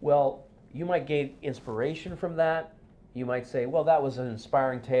 Well, you might gain inspiration from that. You might say, well, that was an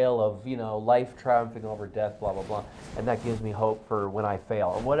inspiring tale of, life triumphing over death, blah, blah, blah, and that gives me hope for when I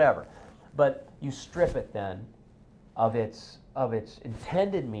fail, or whatever. But you strip it then of its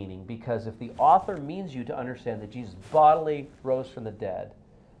intended meaning, because if the author means you to understand that Jesus bodily rose from the dead,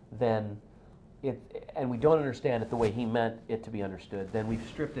 then and we don't understand it the way he meant it to be understood, then we've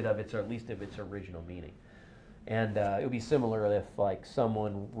stripped it of its, or at least of its original meaning. And it would be similar if, like,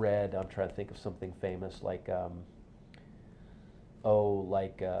 someone read, I'm trying to think of something famous, like a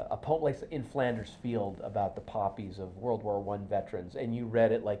poem like in Flanders Field about the poppies of World War I veterans, and you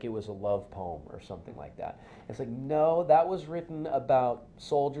read it like it was a love poem or something like that. It's like, no, that was written about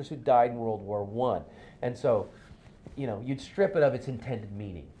soldiers who died in World War I. And so, you'd strip it of its intended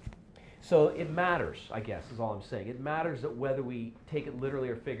meaning. So it matters, I guess, is all I'm saying. It matters that whether we take it literally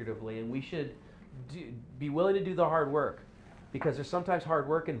or figuratively, and we should be willing to do the hard work, because there's sometimes hard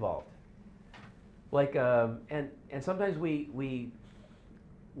work involved. Like, and sometimes we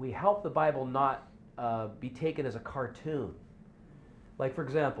help the Bible not be taken as a cartoon. Like, for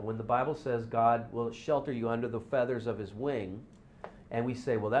example, when the Bible says God will shelter you under the feathers of his wing, and we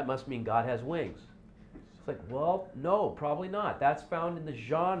say, well, that must mean God has wings. It's like, well, no, probably not. That's found in the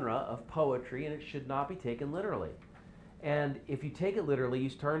genre of poetry, and it should not be taken literally. And if you take it literally, you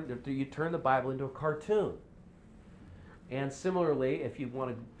turn the Bible into a cartoon. And similarly, if you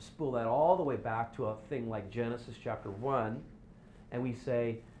want to spool that all the way back to a thing like Genesis chapter 1, and we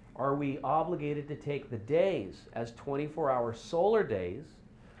say, are we obligated to take the days as 24-hour solar days,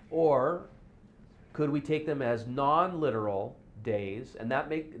 or could we take them as non-literal days? And that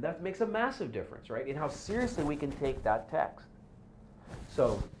makes a massive difference, right, in how seriously we can take that text.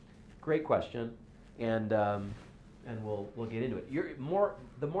 So, great question, and we'll get into it.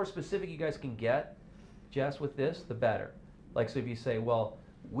 The more specific you guys can get, Jess, with this, the better. Like, so if you say, well,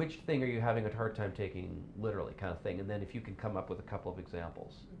 which thing are you having a hard time taking literally, kind of thing, and then if you can come up with a couple of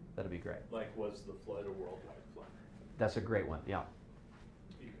examples, that'd be great. Like, was the flood a worldwide flood? That's a great one, yeah.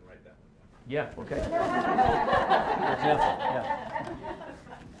 You can write that one down. Yeah, okay. For example, yeah.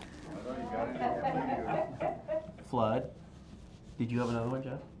 I know you got it in your Flood. Did you have another one,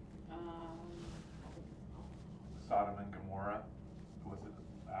 Jeff? Sodom and Gomorrah, was it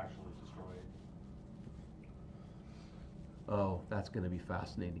actually destroyed? Oh, that's going to be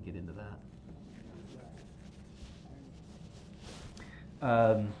fascinating to get into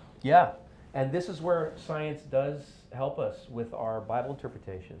that. Yeah, and this is where science does help us with our Bible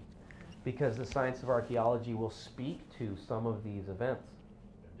interpretation, because the science of archaeology will speak to some of these events.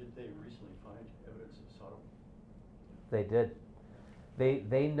 Did they recently find evidence of Sodom? They did.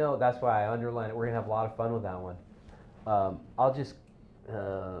 They know, that's why I underline it. We're going to have a lot of fun with that one. I'll just,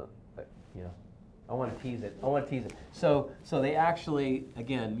 I want to tease it. So they actually,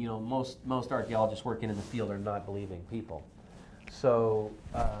 again, most archaeologists working in the field are not believing people. So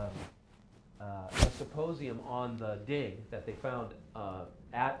a symposium on the dig that they found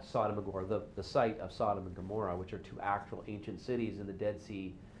at Sodom and Gomorrah, the site of Sodom and Gomorrah, which are two actual ancient cities in the Dead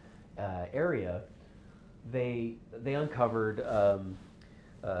Sea area, they uncovered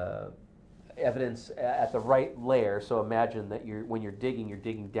evidence at the right layer. So imagine that when you're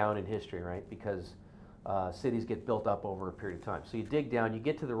digging down in history, right? Because cities get built up over a period of time. So you dig down, you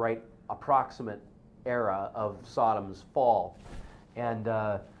get to the right approximate era of Sodom's fall, and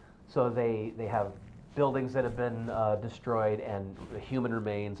so they have buildings that have been destroyed, and human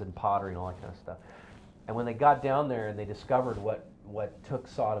remains and pottery and all that kind of stuff. And when they got down there and they discovered what took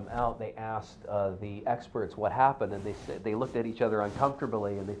Sodom out, they asked the experts what happened, and they looked at each other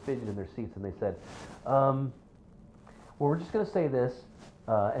uncomfortably, and they fidgeted in their seats, and they said, well, we're just going to say this,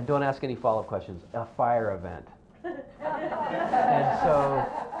 and don't ask any follow-up questions, a fire event. And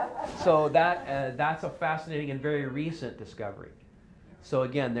so that's a fascinating and very recent discovery. So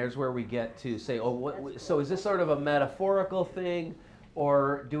again, there's where we get to say, so is this sort of a metaphorical thing,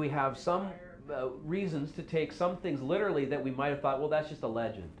 or do we have some reasons to take some things literally that we might have thought, well, that's just a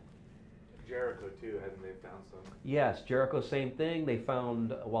legend? Jericho too, hadn't they found some? Yes, Jericho, same thing. They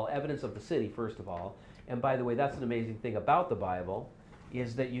found, evidence of the city, first of all. And by the way, that's an amazing thing about the Bible,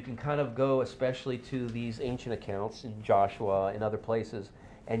 is that you can kind of go, especially to these ancient accounts in Joshua and other places,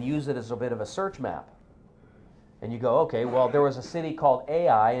 and use it as a bit of a search map. And you go, okay, well, there was a city called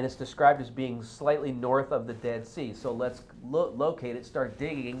Ai, and it's described as being slightly north of the Dead Sea. So let's locate it, start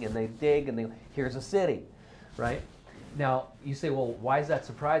digging, and they dig, and here's a city, right? Now, you say, well, why is that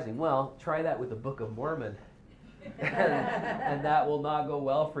surprising? Well, try that with the Book of Mormon, and that will not go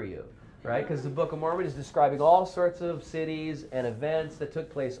well for you, right? Because the Book of Mormon is describing all sorts of cities and events that took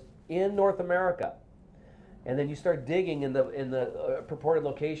place in North America. And then you start digging in the purported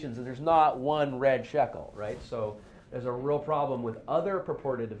locations, and there's not one red shekel, right? So there's a real problem with other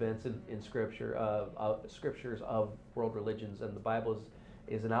purported events in Scripture, scriptures of world religions, and the Bible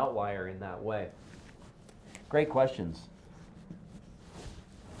is an outlier in that way. Great questions.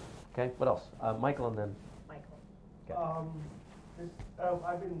 Okay, what else? Michael and then. Michael.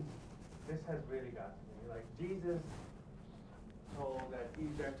 Okay. This has really got to me. Like Jesus told that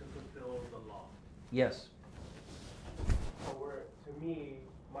he's there to fulfill the law. Yes. So to me,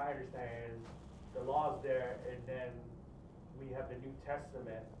 my understanding, the law is there, and then we have the New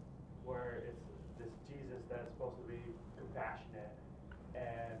Testament where it's this Jesus that's supposed to be compassionate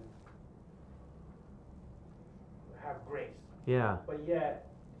and have grace. Yeah. But yet,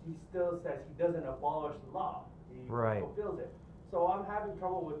 he still says he doesn't abolish the law. He Right. fulfills it. So I'm having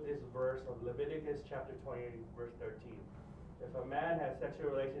trouble with this verse of Leviticus chapter 20, verse 13. If a man has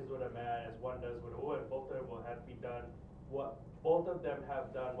sexual relations with a man as one does with a woman, both of them will have to be done what both of them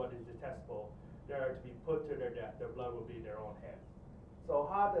have done what is detestable. They are to be put to their death. Their blood will be in their own hands. So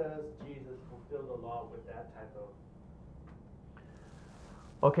how does Jesus fulfill the law with that type of?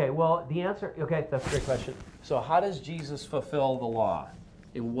 Okay, well, the answer, okay, that's a great question. So how does Jesus fulfill the law?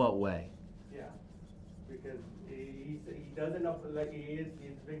 In what way? Yeah, because he doesn't, like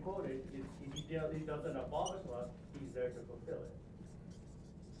it's been quoted, he doesn't abolish law, he's there to fulfill it.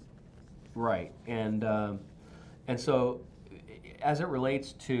 Right, and so as it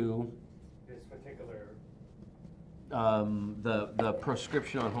relates to This particular. the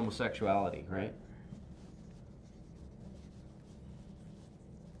proscription on homosexuality, right?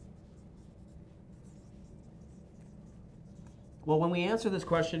 Well, when we answer this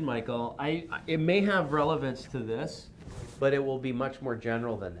question, Michael, it may have relevance to this, but it will be much more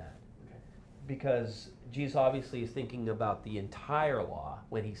general than that. Okay. Because Jesus obviously is thinking about the entire law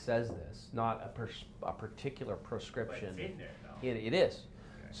when he says this, not a particular proscription. But it's in there, though. It is.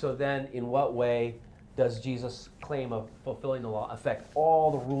 Okay. So then, in what way does Jesus' claim of fulfilling the law affect all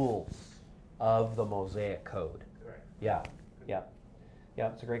the rules of the Mosaic Code? Correct. Yeah, yeah,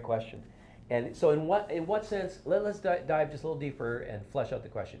 yeah. It's a great question. And so, in what sense? Let's dive just a little deeper and flesh out the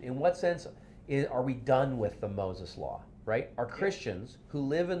question. In what sense are we done with the Moses Law? Right? Are Christians who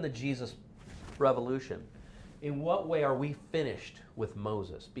live in the Jesus revolution, in what way are we finished with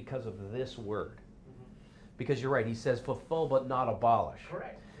Moses because of this word? Mm-hmm. Because you're right. He says fulfill but not abolish.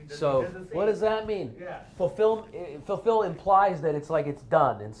 Correct. So what does that mean? Yeah. Fulfill implies that it's like it's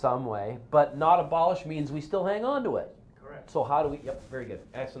done in some way, but not abolish means we still hang on to it. Correct. So how do we? Yep, very good.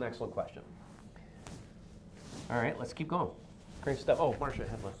 That's an excellent question. All right, let's keep going. Great stuff. Oh, Marcia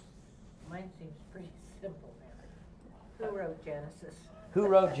had one. Mine seems pretty simple now. Who wrote Genesis? Who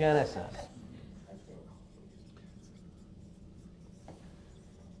wrote Genesis?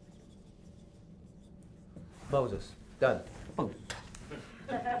 Moses. Done. Boom.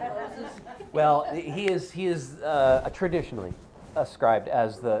 Well, he is traditionally ascribed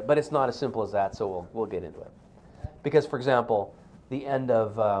as but it's not as simple as that. So we'll get into it. Because, for example, the end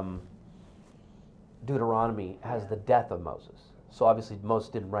of Deuteronomy has the death of Moses. So obviously Moses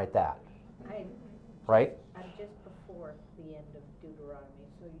didn't write that. Right? I'm just before the end of Deuteronomy,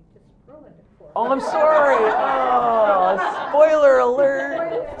 so you just ruined it for me. Oh, I'm sorry. Oh, spoiler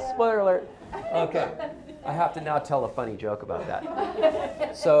alert. Spoiler alert. Okay. I have to now tell a funny joke about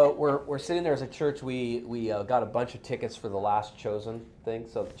that. So we're sitting there as a church. We got a bunch of tickets for the last Chosen thing.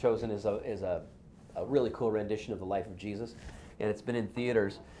 So Chosen is a really cool rendition of the life of Jesus, and it's been in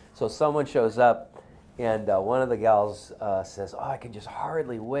theaters. So someone shows up, and one of the gals says, "Oh, I can just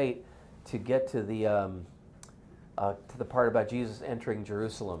hardly wait to get to the part about Jesus entering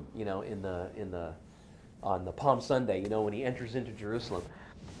Jerusalem. You know, on the Palm Sunday. You know, when he enters into Jerusalem."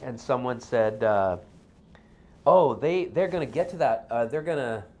 And someone said, "Oh, they're going to get to that. They're going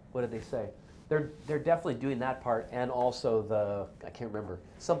to, what did they say? They're definitely doing that part, and also I can't remember,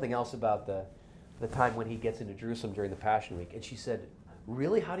 something else about the time when he gets into Jerusalem during the Passion Week." And she said,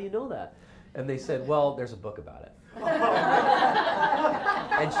 "Really? How do you know that?" And they said, "Well, there's a book about it."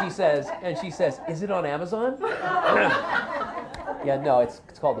 And she says, "Is it on Amazon?" Yeah, no, it's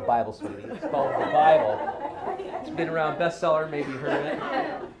called the Bible, sweetie. It's called the Bible. It's been around, bestseller, maybe you heard of it.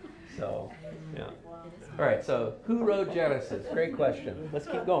 So, yeah. All right, so who wrote Genesis? Great question. Let's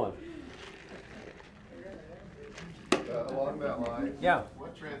keep going. Along that line. Yeah.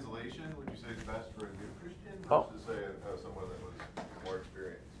 What translation would you say is best for a new Christian Oh. versus say someone that was more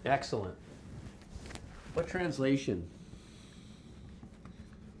experienced? Excellent. What translation?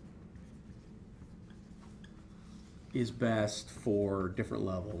 Is best for different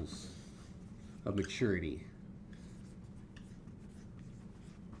levels of maturity?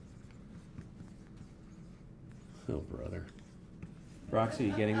 Oh, brother. Roxy,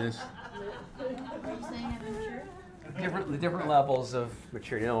 you getting this? Are you saying I'm mature? The different levels of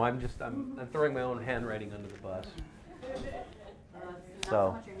maturity. No, I'm throwing my own handwriting under the bus. Not So.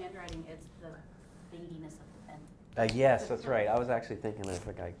 so much your handwriting, it's the daintiness of the pen. Yes, that's right. I was actually thinking I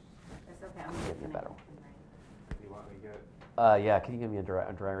think I. That's okay, I'm Get me a better one. You want me to get Yeah, can you give me a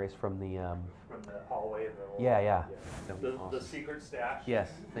dry erase from the? from the hallway of the old? Yeah. That'd be The awesome. secret stash? Yes,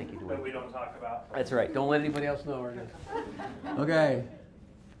 thank you, Dwayne. That we don't talk about? That's right. Don't let anybody else know where it is. Okay.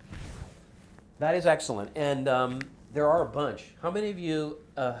 That is excellent, and there are a bunch. How many of you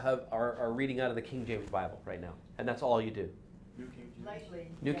are reading out of the King James Bible right now, and that's all you do? New King James. Lately.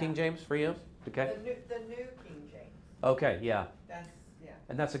 New yeah. King James for you? Okay. The new King James. Okay. Yeah. That's, yeah.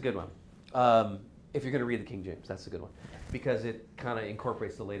 And that's a good one. If you're going to read the King James, that's a good one, because it kind of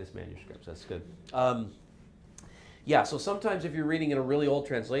incorporates the latest manuscripts. That's good. Yeah, so sometimes if you're reading in a really old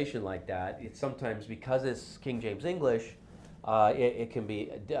translation like that, it's sometimes because it's King James English, it can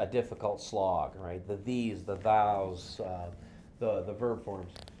be a difficult slog, right? The these, the thous, the verb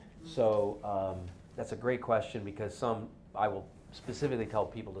forms. So that's a great question, because I will specifically tell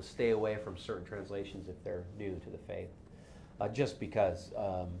people to stay away from certain translations if they're new to the faith, just because.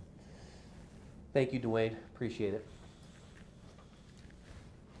 Thank you, Dwayne. Appreciate it.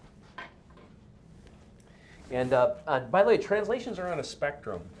 And by the way, translations are on a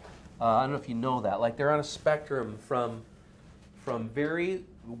spectrum. I don't know if you know that. Like, they're on a spectrum from very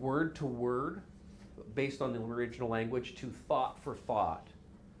word to word, based on the original language, to thought for thought.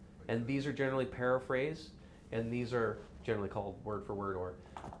 And these are generally paraphrased, and these are generally called word for word, or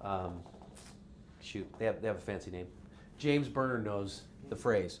they have a fancy name. James Berner knows the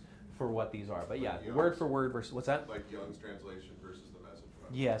phrase for what these are. But yeah, Like word for word versus, what's that? Like Young's translation versus the Message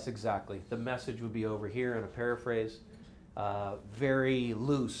Bible. Yes, exactly. The message would be over here in a paraphrase, very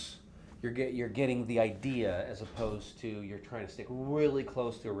loose. You're getting the idea, as opposed to you're trying to stick really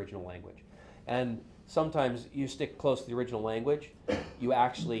close to the original language. And sometimes you stick close to the original language, you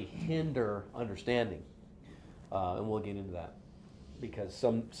actually hinder understanding. And we'll get into that, because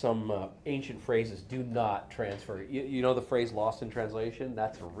some ancient phrases do not transfer. You know the phrase "lost in translation"?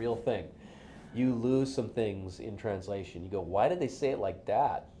 That's a real thing. You lose some things in translation. You go, why did they say it like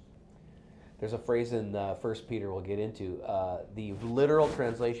that? There's a phrase in 1 Peter we'll get into. The literal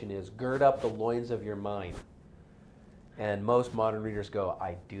translation is, gird up the loins of your mind. And most modern readers go,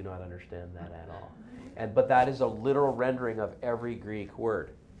 I do not understand that at all. But that is a literal rendering of every Greek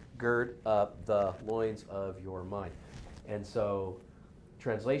word. Gird up the loins of your mind. And so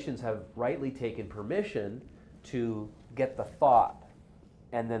translations have rightly taken permission to get the thought,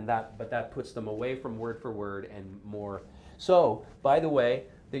 and then that puts them away from word for word and more. So, by the way,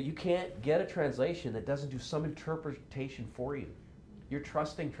 that you can't get a translation that doesn't do some interpretation for you. You're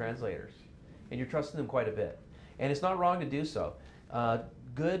trusting translators, and you're trusting them quite a bit. And it's not wrong to do so.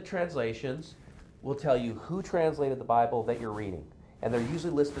 Good translations will tell you who translated the Bible that you're reading, and they're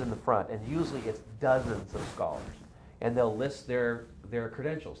usually listed in the front, and usually it's dozens of scholars, and they'll list their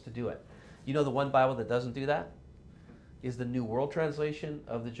credentials to do it. You know the one Bible that doesn't do that is the New World Translation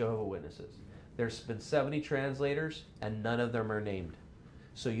of the Jehovah's Witnesses. There's been 70 translators, and none of them are named.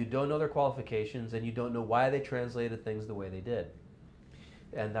 So you don't know their qualifications, and you don't know why they translated things the way they did.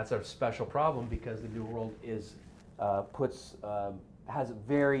 And that's a special problem, because the New World has a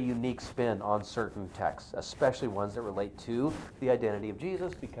very unique spin on certain texts, especially ones that relate to the identity of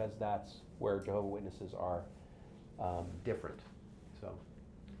Jesus, because that's where Jehovah's Witnesses are different. So,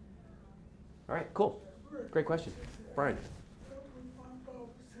 all right, cool. Great question. Brian.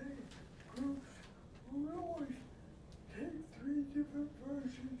 Groups will always take 3 different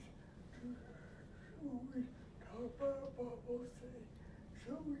versions so we talk about Bible say,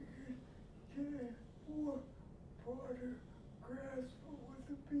 so we can get a more broader grasp of what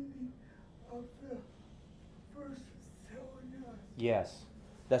the meaning of the verse is telling us. Yes,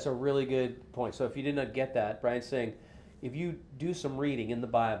 that's a really good point. So if you did not get that, Brian's saying, if you do some reading in the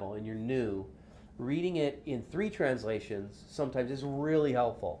Bible and you're new, reading it in 3 translations sometimes is really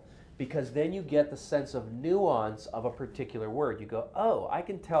helpful, because then you get the sense of nuance of a particular word. You go, oh, I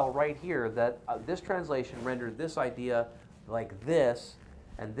can tell right here that this translation rendered this idea like this,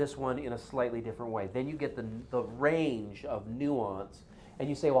 and this one in a slightly different way. Then you get the range of nuance, And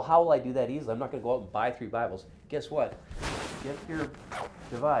you say, well, how will I do that easily? I'm not going to go out and buy 3 Bibles. Guess what? Get your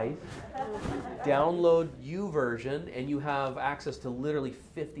device, download YouVersion, and you have access to literally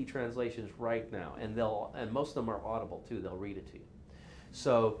 50 translations right now. And most of them are audible too. They'll read it to you.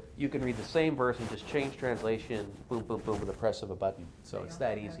 So you can read the same verse and just change translation, boom, boom, boom, with the press of a button. So it's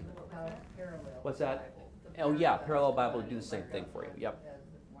that easy. What's that? Oh yeah, Parallel Bible will do the same thing for you. Yep.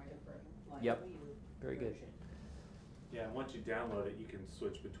 Yep. Very good. Yeah, and once you download it, you can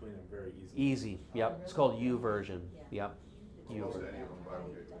switch between them very easily. Easy. Yep. It's called YouVersion. Yep. YouVersion.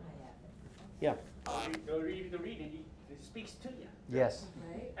 Yeah. Go read it, it speaks to you. Yes.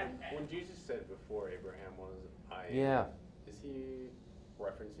 When Jesus said before Abraham was, I am, Yeah. is he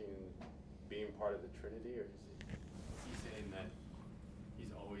referencing being part of the Trinity, or is he saying that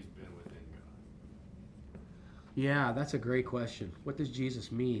he's always been within God? Yeah, that's a great question. What does Jesus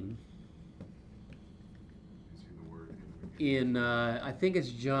mean? In I think it's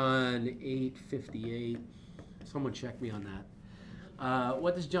John 8:58. Someone check me on that.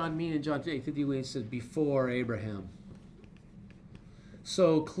 What does John mean in John 8:58? It says before Abraham.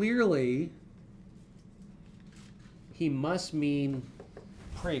 So clearly, he must mean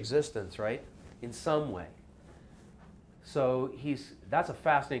pre-existence, right? In some way. So that's a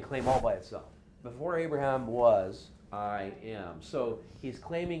fascinating claim all by itself. Before Abraham was, I am. So he's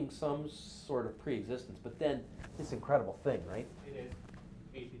claiming some sort of pre-existence, but then this incredible thing, right? It is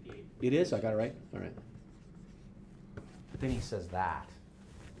 8:58. It is? I got it right? All right. But then he says that,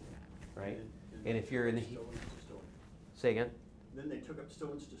 right? And if you're in the... Say again? Then they took up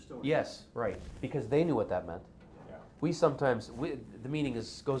stones to stone. Yes, right. Because they knew what that meant. Yeah. We sometimes, the meaning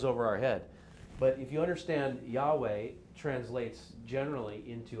goes over our head. But if you understand Yahweh translates generally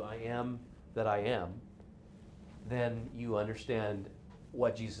into I am that I am, then you understand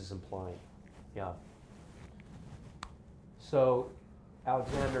what Jesus is implying. Yeah. So,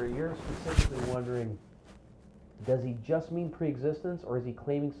 Alexander, you're specifically wondering, does he just mean pre-existence, or is he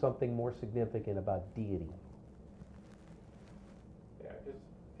claiming something more significant about deity? Yeah, because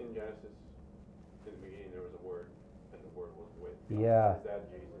in Genesis, in the beginning there was a word, and the word was with God. Yeah. Is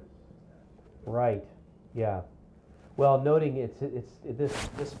that Jesus? Right. Yeah. Well, noting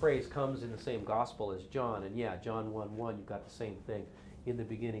this phrase comes in the same gospel as John, and yeah, John 1:1, you've got the same thing. In the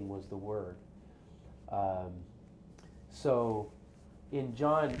beginning was the Word. So, in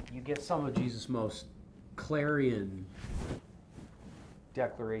John, you get some of Jesus' most clarion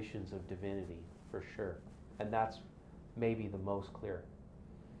declarations of divinity, for sure, and that's maybe the most clear.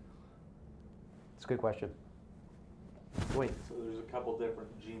 It's a good question. Wait. So there's a couple different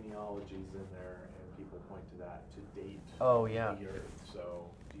genealogies in there, and people point to that to date Oh, yeah. the earth. So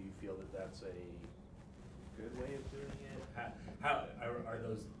do you feel that that's a good way of doing it? How are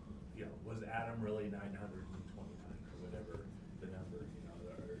those, was Adam really 929 or whatever the number,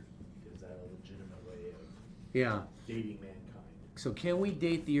 or is that a legitimate way of Yeah. dating mankind? So can we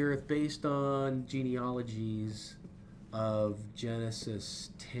date the earth based on genealogies of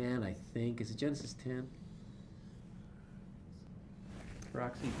Genesis 10, I think? Is it Genesis 10?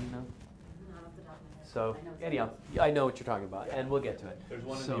 Roxy, do you know? Not off the top of my head. So, I know it's anyhow, close. I know what you're talking about, and we'll get to it. There's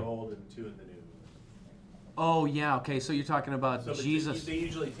one in So- the old and 2 in the new. Oh, yeah, okay, so you're talking about So but Jesus. they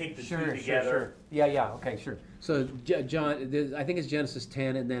usually take the Sure, two together. Sure. Yeah, okay, sure. So John, I think it's Genesis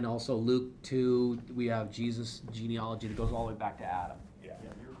 10, and then also Luke 2, we have Jesus' genealogy that goes all the way back to Adam. Yeah. Yeah,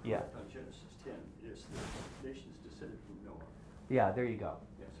 you're Yeah. correct on Genesis 10. It is the nations descended from Noah. Yeah, there you go.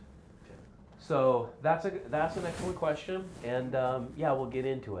 Yes. So that's an excellent question, and yeah, we'll get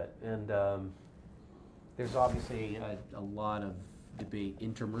into it. And there's obviously a lot of debate,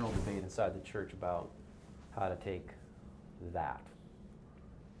 intramural debate inside the church about how to take that.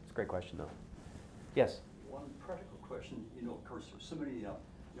 It's a great question, though. Yes? One practical question, of course, there's so many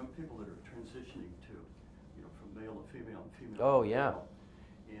young people that are transitioning to, from male to female and female Oh, to yeah. male.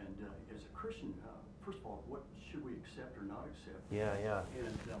 And as a Christian, first of all, what should we accept or not accept? Yeah.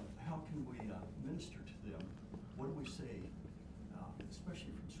 And how can we minister to them? What do we say,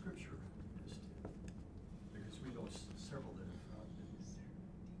 especially from Scripture, because we know several that have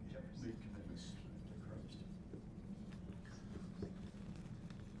made commitments to Christ.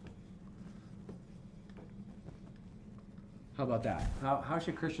 How about that? How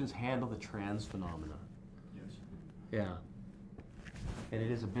should Christians handle the trans phenomena? Yes. Yeah. And it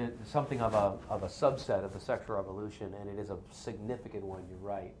is something of a subset of the sexual revolution, and it is a significant one, you're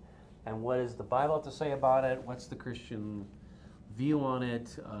right. And what does the Bible have to say about it? What's the Christian view on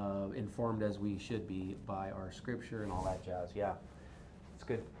it, informed as we should be by our scripture and all that jazz? Yeah, it's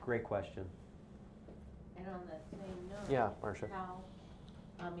good, great question. And on that same note. Yeah, Marcia.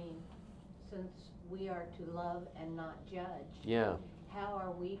 Since we are to love and not judge. Yeah. how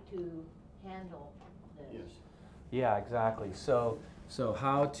are we to handle this? Yes. Yeah, exactly. So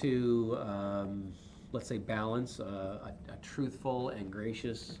how to, let's say, balance a truthful and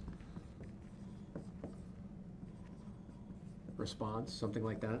gracious response, something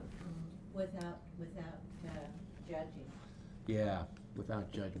like that? Without judging. Yeah,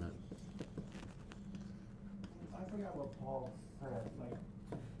 without judgment. I forgot what Paul said, like,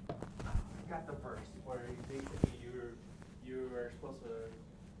 I got the verse where basically you are supposed to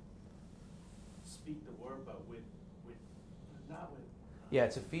speak the word, but with not with. Yeah,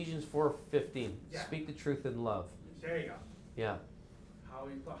 it's Ephesians 4:15. Yeah. Speak the truth in love. There you go. Yeah. How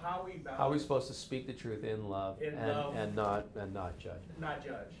we balance. How are we supposed to speak the truth in love, In and, love. and not judge? Not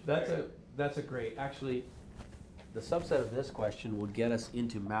judge. That's a great, actually, the subset of this question will get us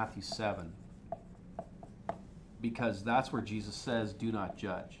into Matthew 7, because that's where Jesus says, do not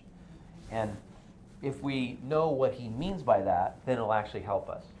judge. And if we know what he means by that, then it'll actually help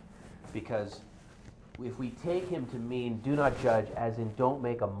us. Because if we take him to mean do not judge as in don't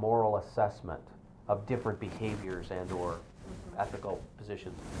make a moral assessment of different behaviors and or ethical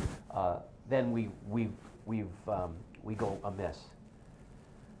positions, then we go amiss.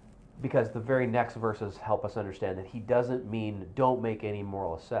 Because the very next verses help us understand that he doesn't mean don't make any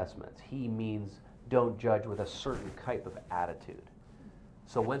moral assessments. He means don't judge with a certain type of attitude.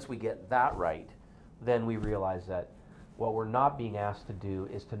 So once we get that right, then we realize that what we're not being asked to do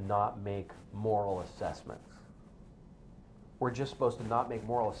is to not make moral assessments. We're just supposed to not make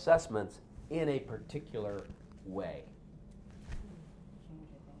moral assessments in a particular way.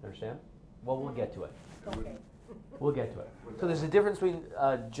 Understand? Well, we'll get to it. Okay. We'll get to it. So there's a difference between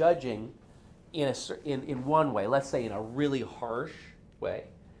judging in one way, let's say in a really harsh way,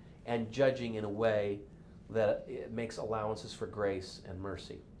 and judging in a way that it makes allowances for grace and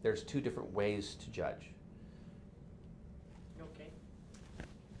mercy. There's two different ways to judge. Okay.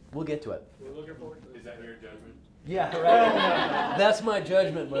 We'll get to it. We're looking forward to it. Is that your judgment? Yeah, right. That's my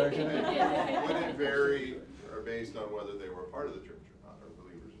judgment, Marcia. Would it vary or based on whether they were part of the church or not, or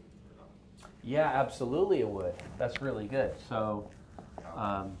believers or not? Yeah, absolutely it would. That's really good. So,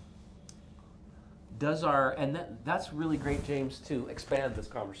 that's really great, James, to expand this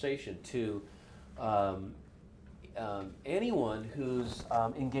conversation to anyone who's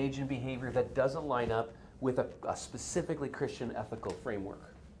engaged in behavior that doesn't line up with a specifically Christian ethical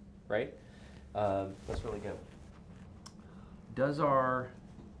framework, right? That's really good. Does our,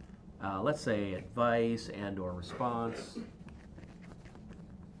 let's say, advice and or response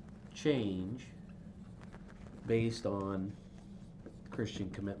change based on Christian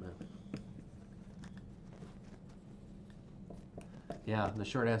commitment? Yeah, the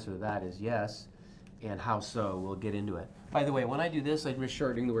short answer to that is yes. And how so? We'll get into it. By the way, when I do this, I'm just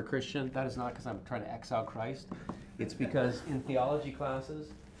shortening the word Christian. That is not because I'm trying to X out Christ. It's because in theology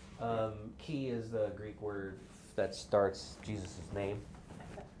classes, key is the Greek word that starts Jesus' name.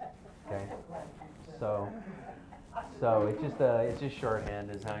 Okay, so it's just shorthand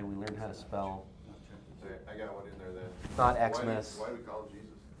is how we learn how to spell. I got one in there then. Not Xmas. Why do we call him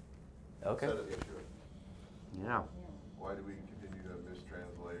Jesus? Okay. Instead of Yeshua. Yeah. Why do we continue to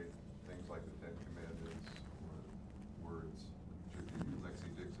mistranslate things like the Ten Commandments or words? Should be Lexi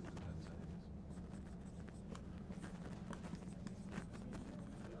Dixon, the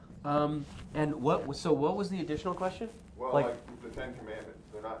 10 sayings. And what was the additional question? Well, like the 10 Commandments,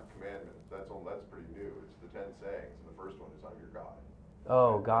 they're not commandments. That's pretty new. It's the 10 sayings, and the first one is I'm your God.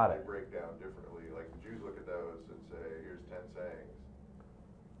 Oh, got it. They break down differently. Like the Jews look at those and say, here's 10 sayings,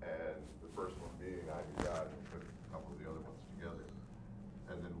 and the first one being I'm your God, and put a couple of the other ones together.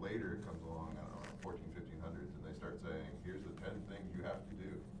 And then later it comes along, I don't know, 1500s, and they start saying, here's the 10 things you have to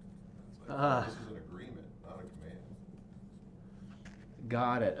do. And it's like, this is an agreement, not a command.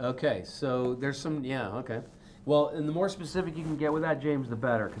 Got it. Okay, so there's some, okay. Well, and the more specific you can get with that, James, the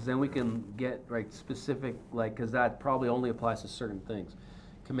better, because then we can get specific, because that probably only applies to certain things.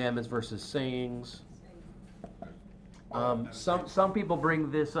 Commandments versus sayings. Some people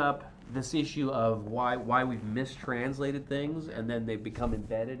bring this up, this issue of why we've mistranslated things, and then they become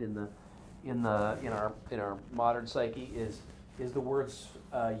embedded in our modern psyche. Is the words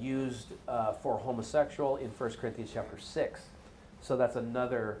used for homosexual in 1 Corinthians chapter 6? So that's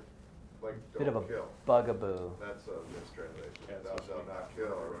another bit of a bugaboo. That's a mistranslation. Thou shalt not kill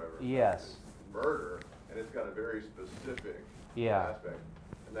or whatever. Yes. It's murder, and it's got a very specific aspect.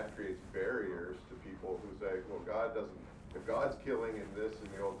 And that creates barriers to people who say, well, God doesn't, if God's killing in the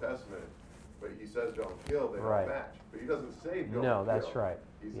Old Testament, but he says don't kill, they don't match. But he doesn't say don't kill. No, that's right.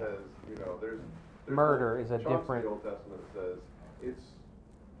 He says, there's murder is a chunks different. The Old Testament says it's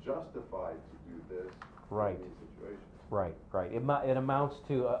justified to do this right. in these situations. Right, right. It amounts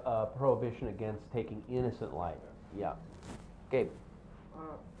to a prohibition against taking innocent life. Yeah. Gabe?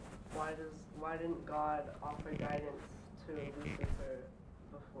 Why didn't God offer guidance to Lucifer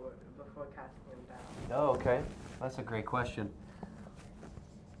before casting him down? Oh, okay. That's a great question.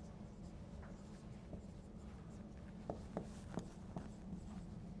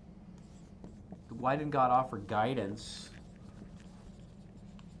 Why didn't God offer guidance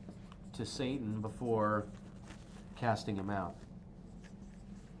to Satan before casting him out?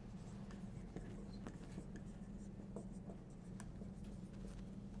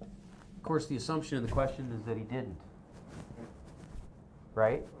 Of course, the assumption in the question is that he didn't.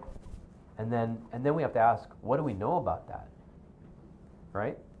 Right? And then we have to ask, what do we know about that?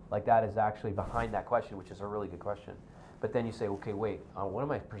 Right? Like that is actually behind that question, which is a really good question. But then you say, okay, wait, what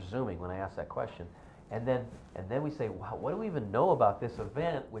am I presuming when I ask that question? And then we say, wow, what do we even know about this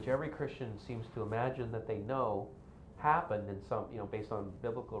event, which every Christian seems to imagine that they know happened in some, based on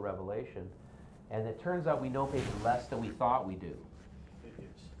biblical revelation. And it turns out we know maybe less than we thought we do.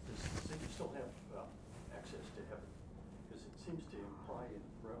 Does Satan still have access to heaven? Because it seems to imply in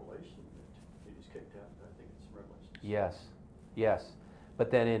Revelation that he's kicked out. I think it's Revelation. Yes, yes.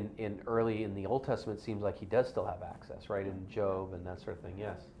 But then in early in the Old Testament, it seems like he does still have access, right? In Job and that sort of thing,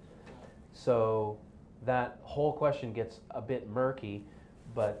 yes. So that whole question gets a bit murky,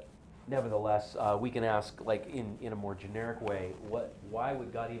 but nevertheless, we can ask, like in a more generic way, why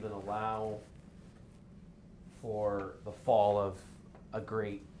would God even allow for the fall of a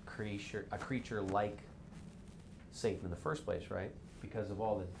great creature like Satan in the first place, right? Because of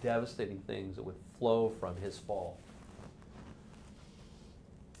all the devastating things that would flow from his fall.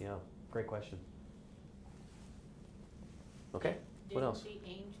 Yeah, great question. Okay, what else? Didn't the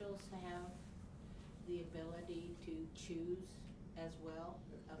angels have the ability to choose as well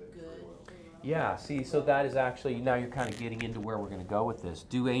of good? Yeah, see, so that is actually, now you're kind of getting into where we're going to go with this.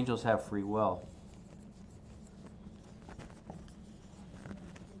 Do angels have free will?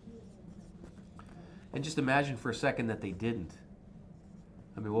 And just imagine for a second that they didn't.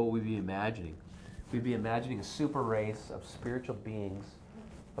 I mean, what would we be imagining? We'd be imagining a super race of spiritual beings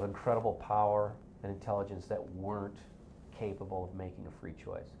of incredible power and intelligence that weren't capable of making a free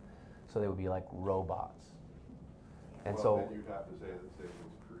choice. So they would be like robots. And well, so, then you'd have to say that Satan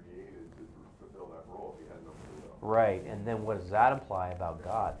was created to fulfill that role if he had no free will. right, and then what does that imply about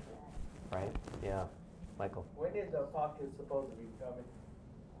God? Right? Yeah. Michael? When is the apocalypse supposed to be coming?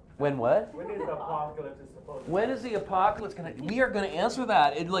 When what? When is the apocalypse supposed to be? When is the apocalypse going to... We are going to answer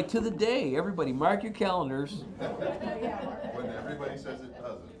that, to the day. Everybody, mark your calendars. When everybody says it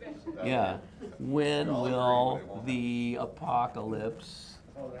doesn't. Yeah. When will the apocalypse...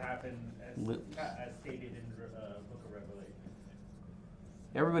 Will happen as stated in the Book of Revelation.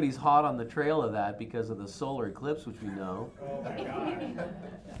 Everybody's hot on the trail of that because of the solar eclipse, which we know. Oh my God.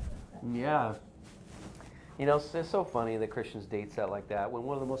 Yeah. It's so funny that Christians date that like that, when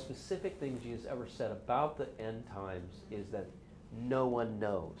one of the most specific things Jesus ever said about the end times is that no one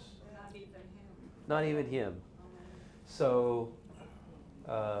knows. Not even him. Not even him. So,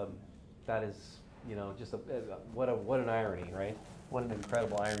 that is, just what an irony, right? What an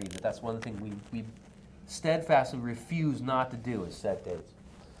incredible irony that that's one thing we steadfastly refuse not to do is set dates.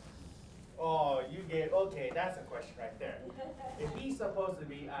 Oh, okay, that's a question right there. If he's supposed to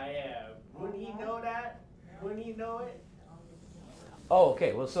be I am, wouldn't he know that? Wouldn't he know it? Oh,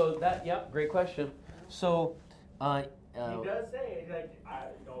 okay. Well, so that, yeah, great question. So, he does say it,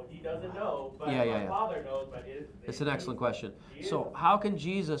 he doesn't know, but yeah. Father knows, but it's an excellent question. So, how can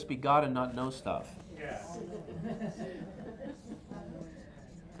Jesus be God and not know stuff? Yeah.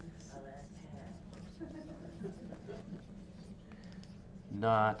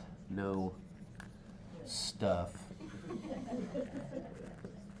 Not know stuff.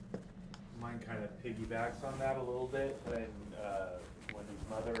 Mine kind of piggybacks on that a little bit. When his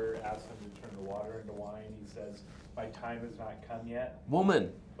mother asks him to turn the water into wine, he says, "My time has not come yet."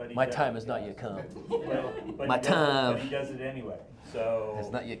 Woman, my does, time has not yet come. But My time. But he does it anyway. So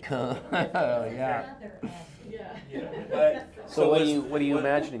has not yet come. Yeah. But, So what was- are you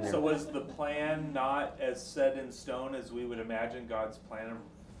imagining there? So was the plan not as set in stone as we would imagine God's plan of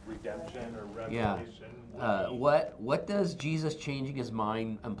redemption or revelation? What does Jesus changing his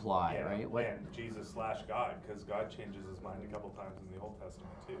mind imply, Yeah, right? What, and Jesus / God, because God changes his mind a couple times in the Old Testament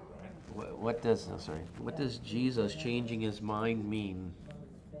too, right? what does Jesus changing his mind mean?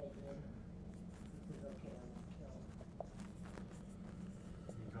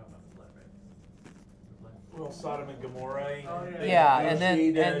 Well, Sodom and Gomorrah. Yeah, and then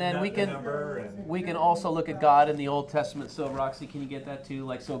we the can number and- we can also look at God in the Old Testament. So Roxy, can you get that too?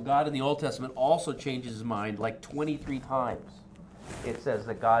 Like, so God in the Old Testament also changes his mind like 23 times. It says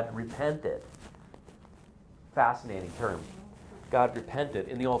that God repented. Fascinating term. God repented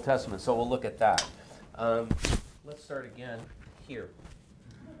in the Old Testament. So we'll look at that. Let's start again here.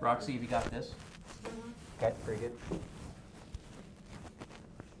 Roxy, have you got this? Okay, very good.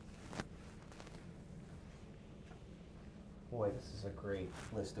 Boy, this is a great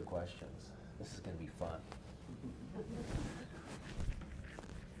list of questions. This is going to be fun.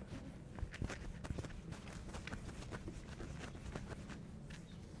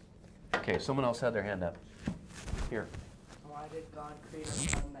 Okay, someone else had their hand up. Here. Why did God create a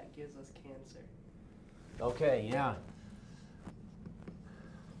sun that gives us cancer? Okay, yeah.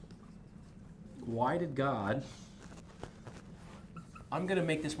 Why did God... I'm going to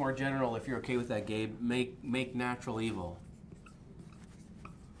make this more general, if you're okay with that, Gabe. Make natural evil.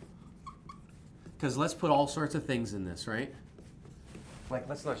 Because let's put all sorts of things in this, right? Like,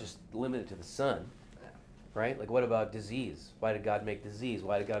 let's not just limit it to the sun, right? Like, what about disease? Why did God make disease?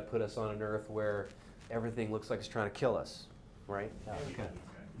 Why did God put us on an earth where everything looks like it's trying to kill us, right? Okay.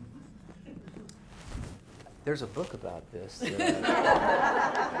 There's a book about this.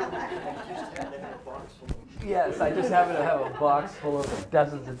 Yes, I just happen to have a box full of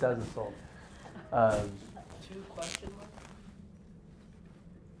dozens and dozens sold. 2 question marks?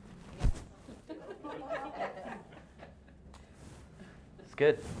 It's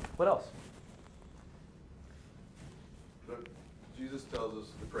good. What else? But Jesus tells us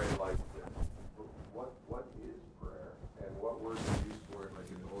to pray like this. What is prayer, and what words are used for it, like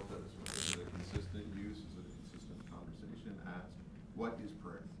in the Old Testament? Is it a consistent use? Is it a consistent conversation? Ask, what is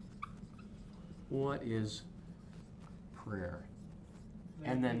prayer? What is prayer?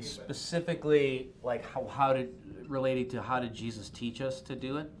 And then specifically, like how did related to how did Jesus teach us to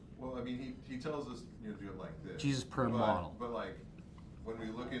do it? Well, I mean, he tells us, do it like this. Jesus' prayer model. But like, when we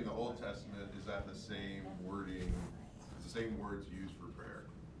look in the Old Testament, is that the same wording? Is the same words used for prayer?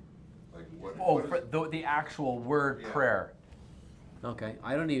 Like what? Oh, what for is, the actual word Yeah. prayer. Okay,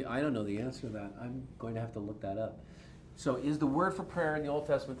 I don't know the answer to that. I'm going to have to look that up. So, is the word for prayer in the Old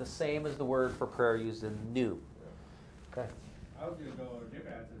Testament the same as the word for prayer used in the New? Okay. I was gonna go a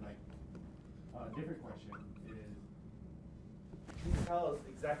different answer, like, a different question is, can you tell us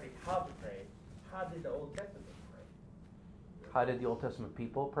exactly how to pray? How did the Old Testament pray? How did the Old Testament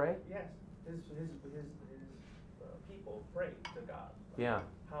people pray? Yes, his people prayed to God. Yeah.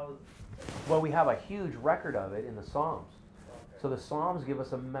 How? Well, we have a huge record of it in the Psalms. So the Psalms give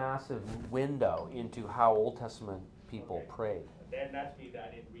us a massive window into how Old Testament people prayed. Then naturally,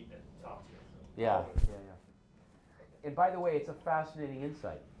 I didn't read the Psalms yet. So. Yeah, yeah. And by the way, it's a fascinating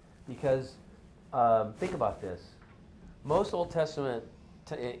insight because think about this. Most Old Testament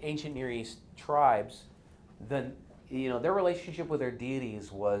ancient Near East tribes, their relationship with their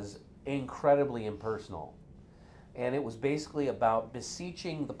deities was incredibly impersonal. And it was basically about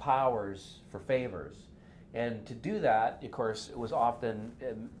beseeching the powers for favors. And to do that, of course, it was often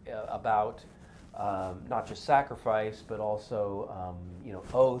about not just sacrifice, but also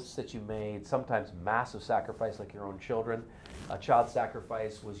oaths that you made, sometimes massive sacrifice like your own children. Child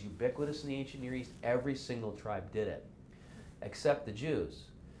sacrifice was ubiquitous in the ancient Near East. Every single tribe did it, except the Jews.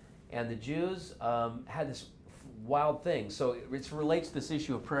 And the Jews had this wild thing. So it relates to this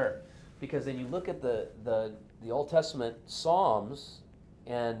issue of prayer. Because then you look at the Old Testament Psalms,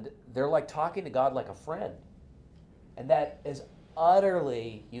 and they're like talking to God like a friend. And that is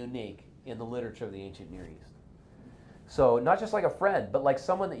utterly unique in the literature of the ancient Near East. So not just like a friend, but like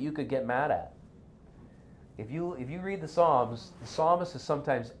someone that you could get mad at. If you read the Psalms, the psalmist is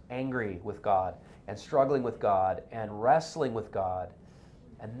sometimes angry with God and struggling with God and wrestling with God.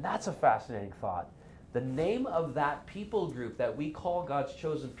 And that's a fascinating thought. The name of that people group that we call God's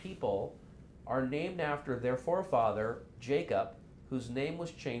chosen people are named after their forefather, Jacob, whose name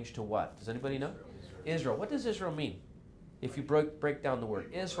was changed to what? Does anybody know? Israel. What does Israel mean? If you break down the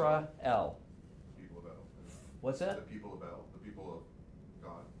word. Israel. people of El. What's that? The people of El, the people of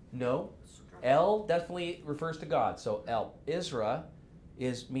God. No. El definitely refers to God. So El. Israel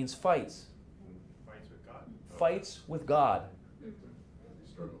means fights. Fights with God. Fights with God.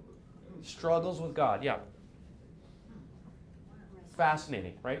 Struggles with God, yeah.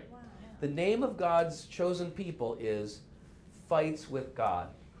 Fascinating, right? The name of God's chosen people is fights with God.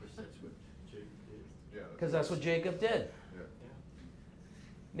 Because that's what Jacob did.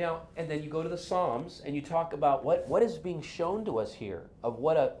 Now, and then you go to the Psalms and you talk about what is being shown to us here of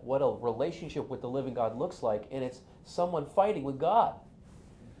what a relationship with the living God looks like, and it's someone fighting with God.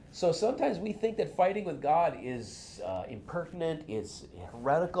 So sometimes we think that fighting with God is impertinent, it's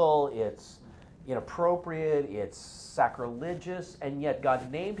heretical, it's inappropriate, it's sacrilegious, and yet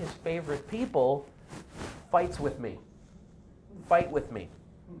God named his favorite people, fights with me. Fight with me.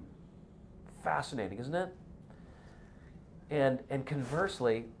 Fascinating, isn't it? And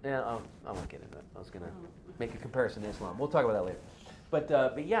conversely, I won't get into it. I was going to make a comparison to Islam. We'll talk about that later.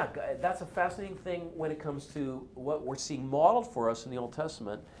 But yeah, that's a fascinating thing when it comes to what we're seeing modeled for us in the Old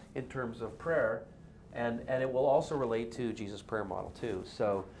Testament in terms of prayer, and it will also relate to Jesus' prayer model too.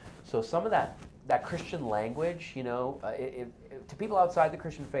 So some of that Christian language, to people outside the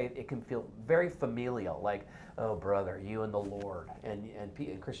Christian faith, it can feel very familial, like, oh brother, you and the Lord, and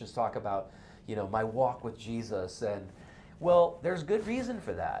Christians talk about, my walk with Jesus, and well, there's good reason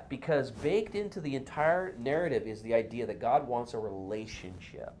for that, because baked into the entire narrative is the idea that God wants a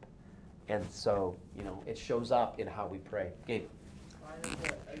relationship. And so, it shows up in how we pray. Gabe. Why does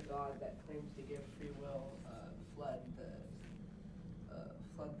a God that claims to give free will flood the earth, or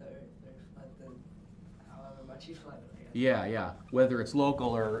flood the, however much he flooded, I guess? Yeah. Whether it's local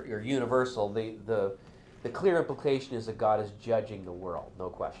or universal, the clear implication is that God is judging the world, no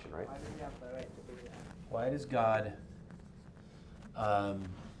question, right? Why does he have the right to do that? Why does God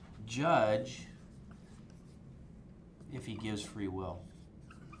judge if he gives free will?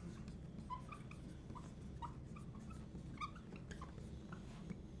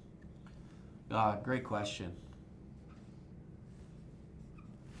 Great question.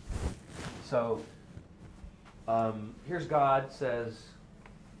 So here's God says,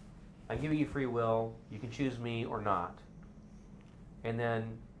 I'm giving you free will. You can choose me or not. And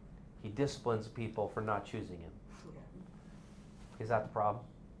then he disciplines people for not choosing him. Is that the problem?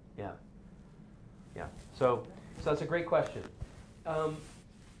 Yeah. So that's a great question. So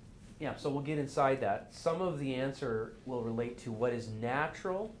we'll get inside that. Some of the answer will relate to what is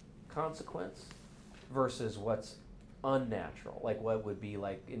natural consequence versus what's unnatural. Like what would be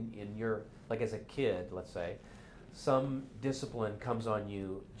like in your, like as a kid, let's say, some discipline comes on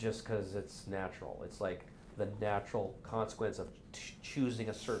you just because it's natural. It's like the natural consequence of choosing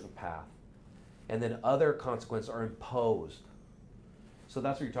a certain path. And then other consequences are imposed. So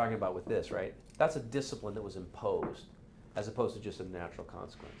that's what you're talking about with this, right? That's a discipline that was imposed, as opposed to just a natural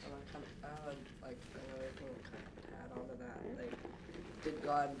consequence. Another thing to add on to that, like, did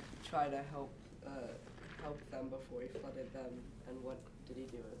God try to help them before he flooded them, and what did he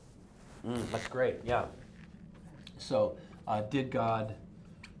do? That's great, yeah. So, did God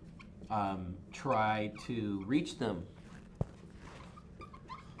try to reach them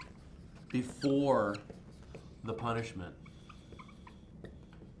before the punishment?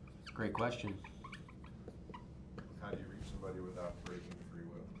 Great question. How do you reach somebody without breaking free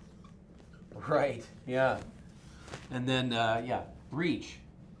will? Right, yeah. And then, reach.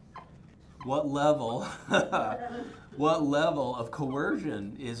 What level, what level of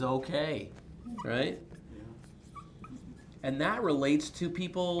coercion is okay, right? And that relates to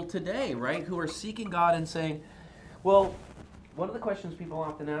people today, right, who are seeking God and saying, well, one of the questions people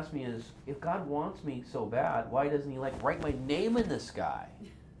often ask me is, if God wants me so bad, why doesn't he write my name in the sky?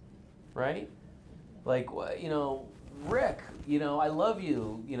 Right? Like, Rick, I love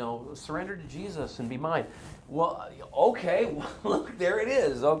you, surrender to Jesus and be mine. Well, okay, well, look, there it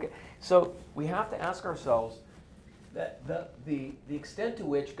is. Okay. So we have to ask ourselves that the extent to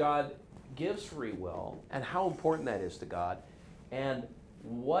which God gives free will and how important that is to God, and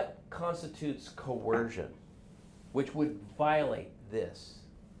what constitutes coercion, which would violate this.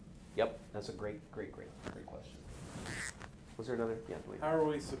 Yep, that's a great question. Was there another? Yeah, wait. How are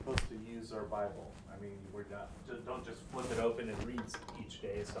we supposed to use our Bible? I mean, don't just flip it open and read each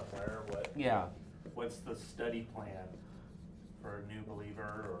day somewhere. What's the study plan for a new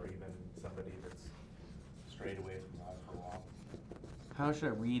believer or even somebody that's strayed away from God for a while? How should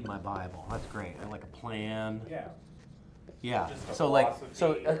I read my Bible? That's great. I like a plan. Yeah. Yeah. Just a So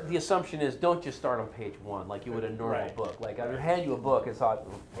philosophy or- the assumption is don't just start on page 1 like you would a normal Right. book. Like I would hand you a book and thought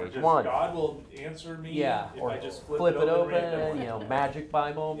Or page just 1. God will answer me if or I just flip it open. random. Magic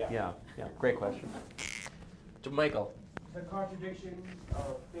Bible. Yeah. Yeah. Great question. To Michael. The contradiction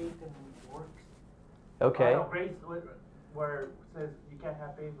of faith and works. Okay. Grace, where it says you can't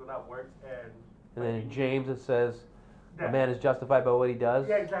have faith without works, and then in James it says Yeah. a man is justified by what he does.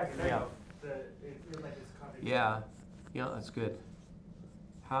 Yeah, exactly. There Yeah. you go. It feels like it's contradicting. Yeah, that's good.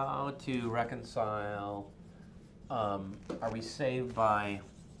 How to reconcile, are we saved by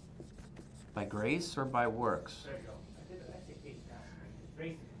grace or by works? There you go. I think faith now.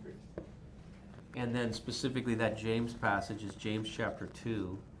 Grace is free. And then specifically that James passage is James chapter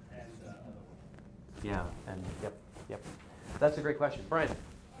 2. And Yeah, and yep. That's a great question. Brian.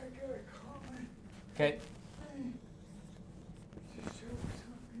 I Okay. To show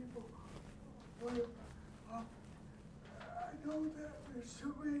some people, but I know that there's so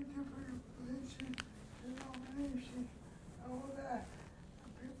many different religions, denominations, and all that.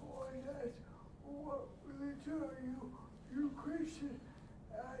 And people always ask, well, what religion are you? You Christian?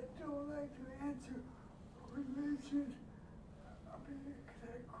 I don't like to answer religion. I mean, 'cause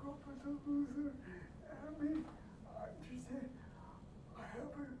I grew up as a Lutheran. I mean, I'm just saying, I have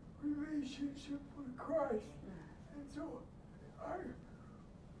a relationship with Christ. And so I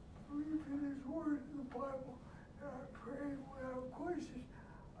believe in His Word in the Bible, and I pray without questions.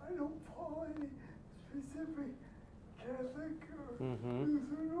 I don't follow any specific Catholic or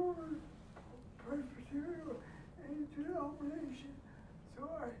Lutheran or Presbyterian or any denomination. So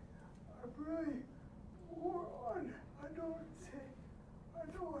I really I don't say I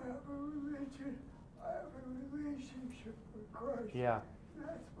don't have a religion. I have a relationship with Christ. Yeah.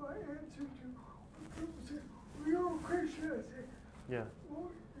 That's my answer to when people say, well, you're a Christian. I say, Yeah.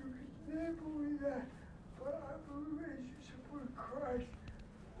 well, you can label me that, but I have a relationship with Christ.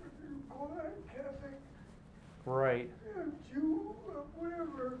 Whether you call that Catholic, Right. Jew,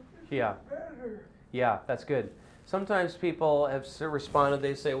 whatever, it Yeah. doesn't matter. Yeah, that's good. Sometimes people have responded,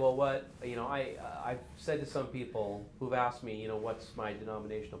 they say, well, what, I've said to some people who've asked me, what's my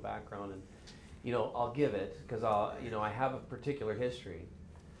denominational background, and, I'll give it, because I have a particular history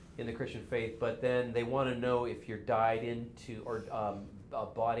in the Christian faith, but then they want to know if you're bought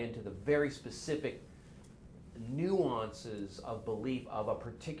into the very specific nuances of belief of a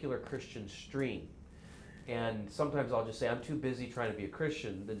particular Christian stream. And sometimes I'll just say, I'm too busy trying to be a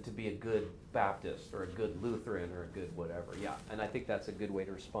Christian than to be a good Baptist or a good Lutheran or a good whatever. Yeah, and I think that's a good way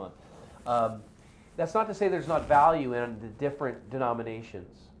to respond. That's not to say there's not value in the different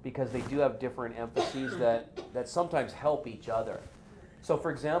denominations, because they do have different emphases that sometimes help each other. So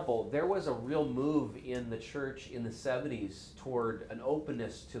for example, there was a real move in the church in the 70s toward an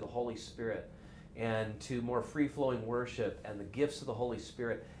openness to the Holy Spirit and to more free-flowing worship and the gifts of the Holy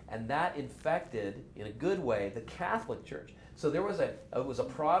Spirit. And that infected, in a good way, the Catholic Church. So there was it was a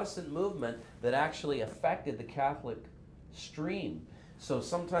Protestant movement that actually affected the Catholic stream. So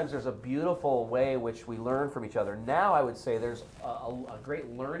sometimes there's a beautiful way in which we learn from each other. Now I would say there's a great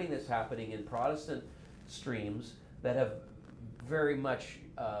learning that's happening in Protestant streams that have very much,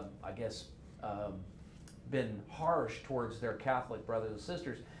 been harsh towards their Catholic brothers and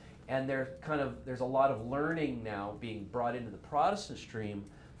sisters. And there's a lot of learning now being brought into the Protestant stream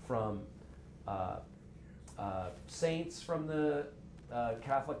from saints from the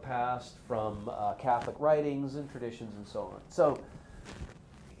Catholic past, from Catholic writings and traditions and so on. So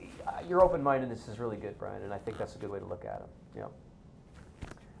your open-mindedness is really good, Brian, and I think that's a good way to look at it. Yeah. All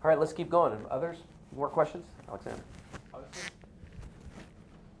right, let's keep going. Others? More questions? Alexander. You're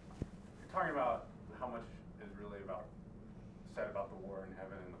talking about how much is really said about the war in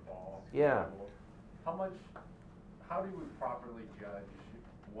heaven in the fall. Yeah. How do we properly judge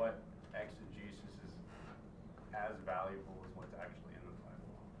what exegesis is as valuable as what's actually in the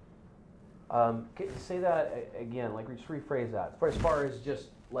Bible? Can you say that again? Like, just rephrase that. As far as just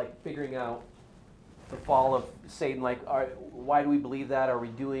like figuring out the fall of Satan, like, why do we believe that? Are we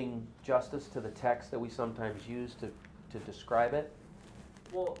doing justice to the text that we sometimes use to describe it?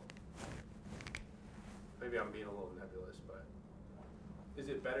 Well, maybe I'm being a little nebulous, but is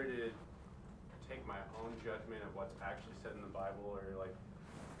it better to take my own judgment of what's actually said in the Bible, or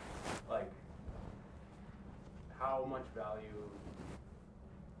like how much value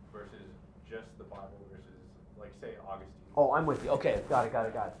versus just the Bible versus, like, say, Augustine? Oh, I'm with you. Okay, got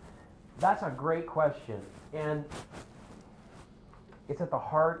it. That's a great question, and it's at the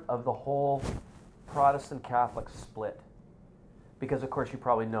heart of the whole Protestant Catholic split. Because, of course, you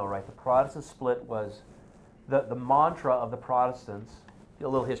probably know, right? The Protestant split was the mantra of the Protestants. A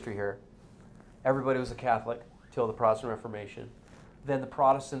little history here. Everybody was a Catholic till the Protestant Reformation. Then the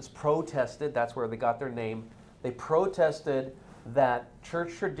Protestants protested. That's where they got their name. They protested that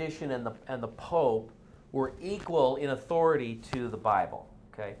church tradition and the Pope were equal in authority to the Bible.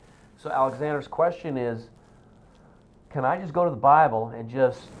 Okay. So Alexander's question is, can I just go to the Bible and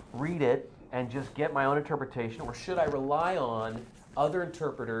just read it and just get my own interpretation, or should I rely on other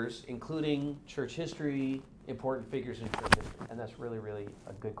interpreters, including church history, important figures in church history? And that's really, really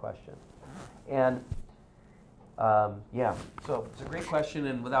a good question. And so it's a great question,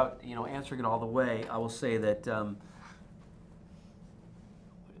 and without answering it all the way, I will say that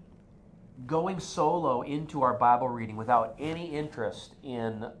going solo into our Bible reading without any interest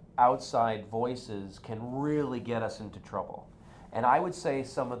in outside voices can really get us into trouble. And I would say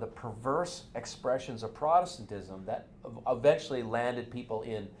some of the perverse expressions of Protestantism that eventually landed people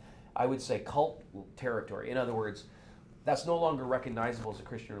in I would say, cult territory. In other words, that's no longer recognizable as a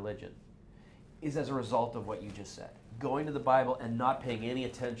Christian religion, is as a result of what you just said. Going to the Bible and not paying any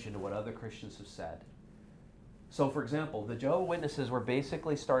attention to what other Christians have said. So, for example, the Jehovah's Witnesses were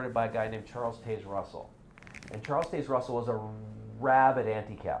basically started by a guy named Charles Taze Russell. And Charles Taze Russell was a rabid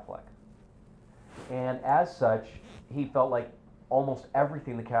anti-Catholic. And as such, he felt like almost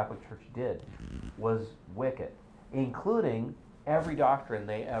everything the Catholic Church did was wicked, including every doctrine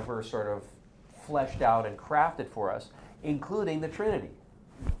they ever sort of fleshed out and crafted for us, including the Trinity.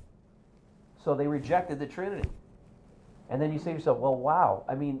 So they rejected the Trinity. And then you say to yourself, well, wow,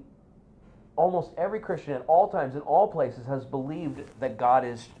 I mean, almost every Christian at all times, in all places, has believed that God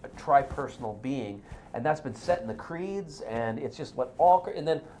is a tri-personal being, and that's been set in the creeds, and it's just what all, and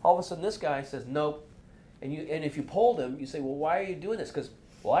then all of a sudden this guy says, nope. And if you polled him, you say, well, why are you doing this? Because,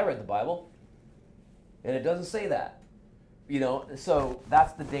 well, I read the Bible, and it doesn't say that. You know, so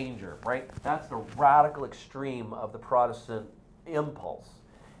that's the danger, right? That's the radical extreme of the Protestant impulse.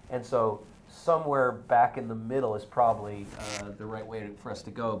 And so somewhere back in the middle is probably the right way for us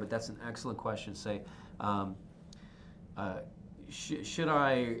to go, but that's an excellent question. Say, should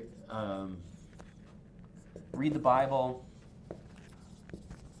I read the Bible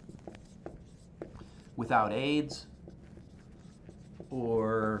without aids,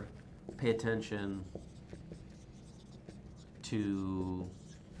 or pay attention to,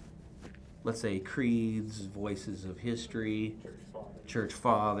 let's say, creeds, voices of history, church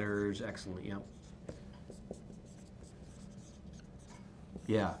fathers, excellent, yep.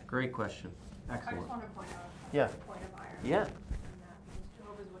 Yeah, great question, excellent. I just want to point out yeah. a point of irony. Yeah. And that is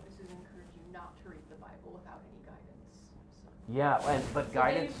Jehovah's Witnesses encourage you not to read the Bible without any guidance. So. Yeah, but so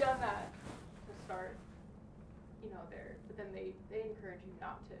guidance. They've done that to start, you know, but then they encourage you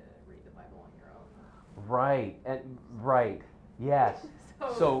not to read the Bible on your own. Right, right, yes.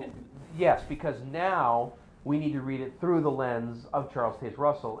 So, yes, because now we need to read it through the lens of Charles Taze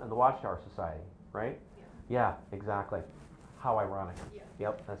Russell and the Watchtower Society, right? Yeah, exactly. How ironic. Yeah.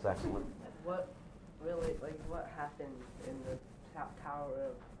 Yep, that's excellent. What really, like, what happened in the Tower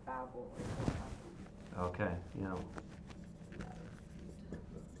of Babel? Like, what happened? Okay, yeah.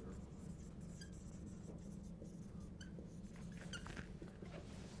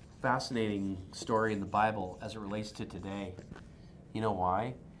 Fascinating story in the Bible as it relates to today. You know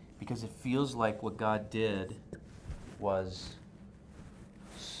why? Because it feels like what God did was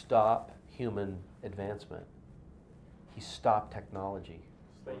stop human advancement. He stopped technology.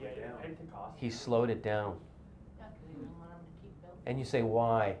 He slowed it down. Yeah, 'cause he didn't want him to keep building. And you say,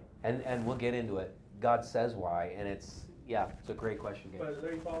 why? And we'll get into it. God says why, and it's a great question, Gabe. But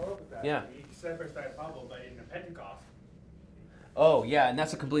let me follow up with that. Yeah. He said first that Bible, but in the Pentecost. Oh, yeah, and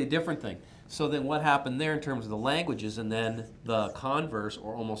that's a completely different thing. So then what happened there in terms of the languages, and then the converse,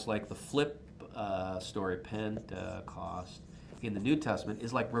 or almost like the flip story, Pentecost, in the New Testament,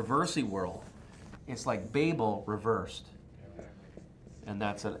 is like reversey world. It's like Babel reversed. And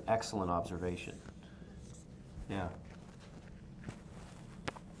that's an excellent observation. Yeah.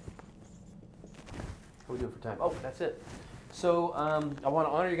 How are we doing for time? Oh, that's it. So I want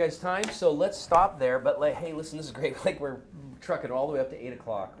to honor you guys' time, so let's stop there. But hey, listen, this is great. Like, we're trucking all the way up to 8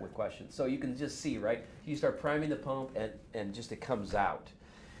 o'clock with questions. So you can just see, right? You start priming the pump, and just it comes out.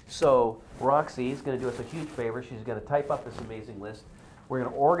 So Roxy is going to do us a huge favor. She's going to type up this amazing list. We're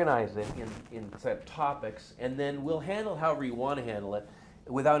going to organize it in set of topics, and then we'll handle however you want to handle it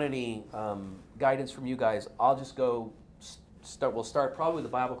without any guidance from you guys. I'll just go start. We'll start probably with the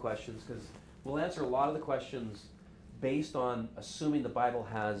Bible questions, because we'll answer a lot of the questions based on assuming the Bible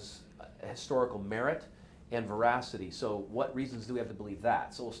has historical merit and veracity. So what reasons do we have to believe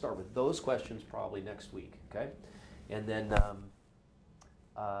that? So we'll start with those questions probably next week, okay? And then,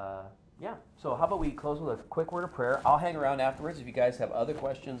 yeah. So how about we close with a quick word of prayer? I'll hang around afterwards if you guys have other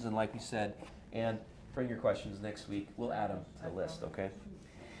questions, and like we said, and bring your questions next week. We'll add them to the list, okay?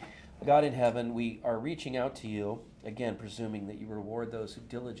 God in heaven, we are reaching out to you, again, presuming that you reward those who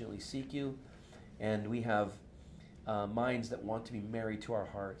diligently seek you, and we have minds that want to be married to our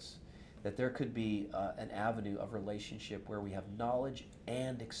hearts, that there could be an avenue of relationship where we have knowledge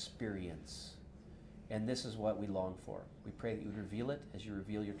and experience. And this is what we long for. We pray that you would reveal it as you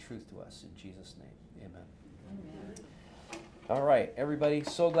reveal your truth to us. In Jesus' name, amen. Amen. All right, everybody,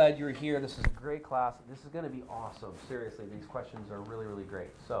 so glad you're here. This is a great class. This is going to be awesome. Seriously, these questions are really, really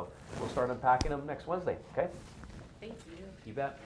great. So we'll start unpacking them next Wednesday, okay? Thank you. You bet.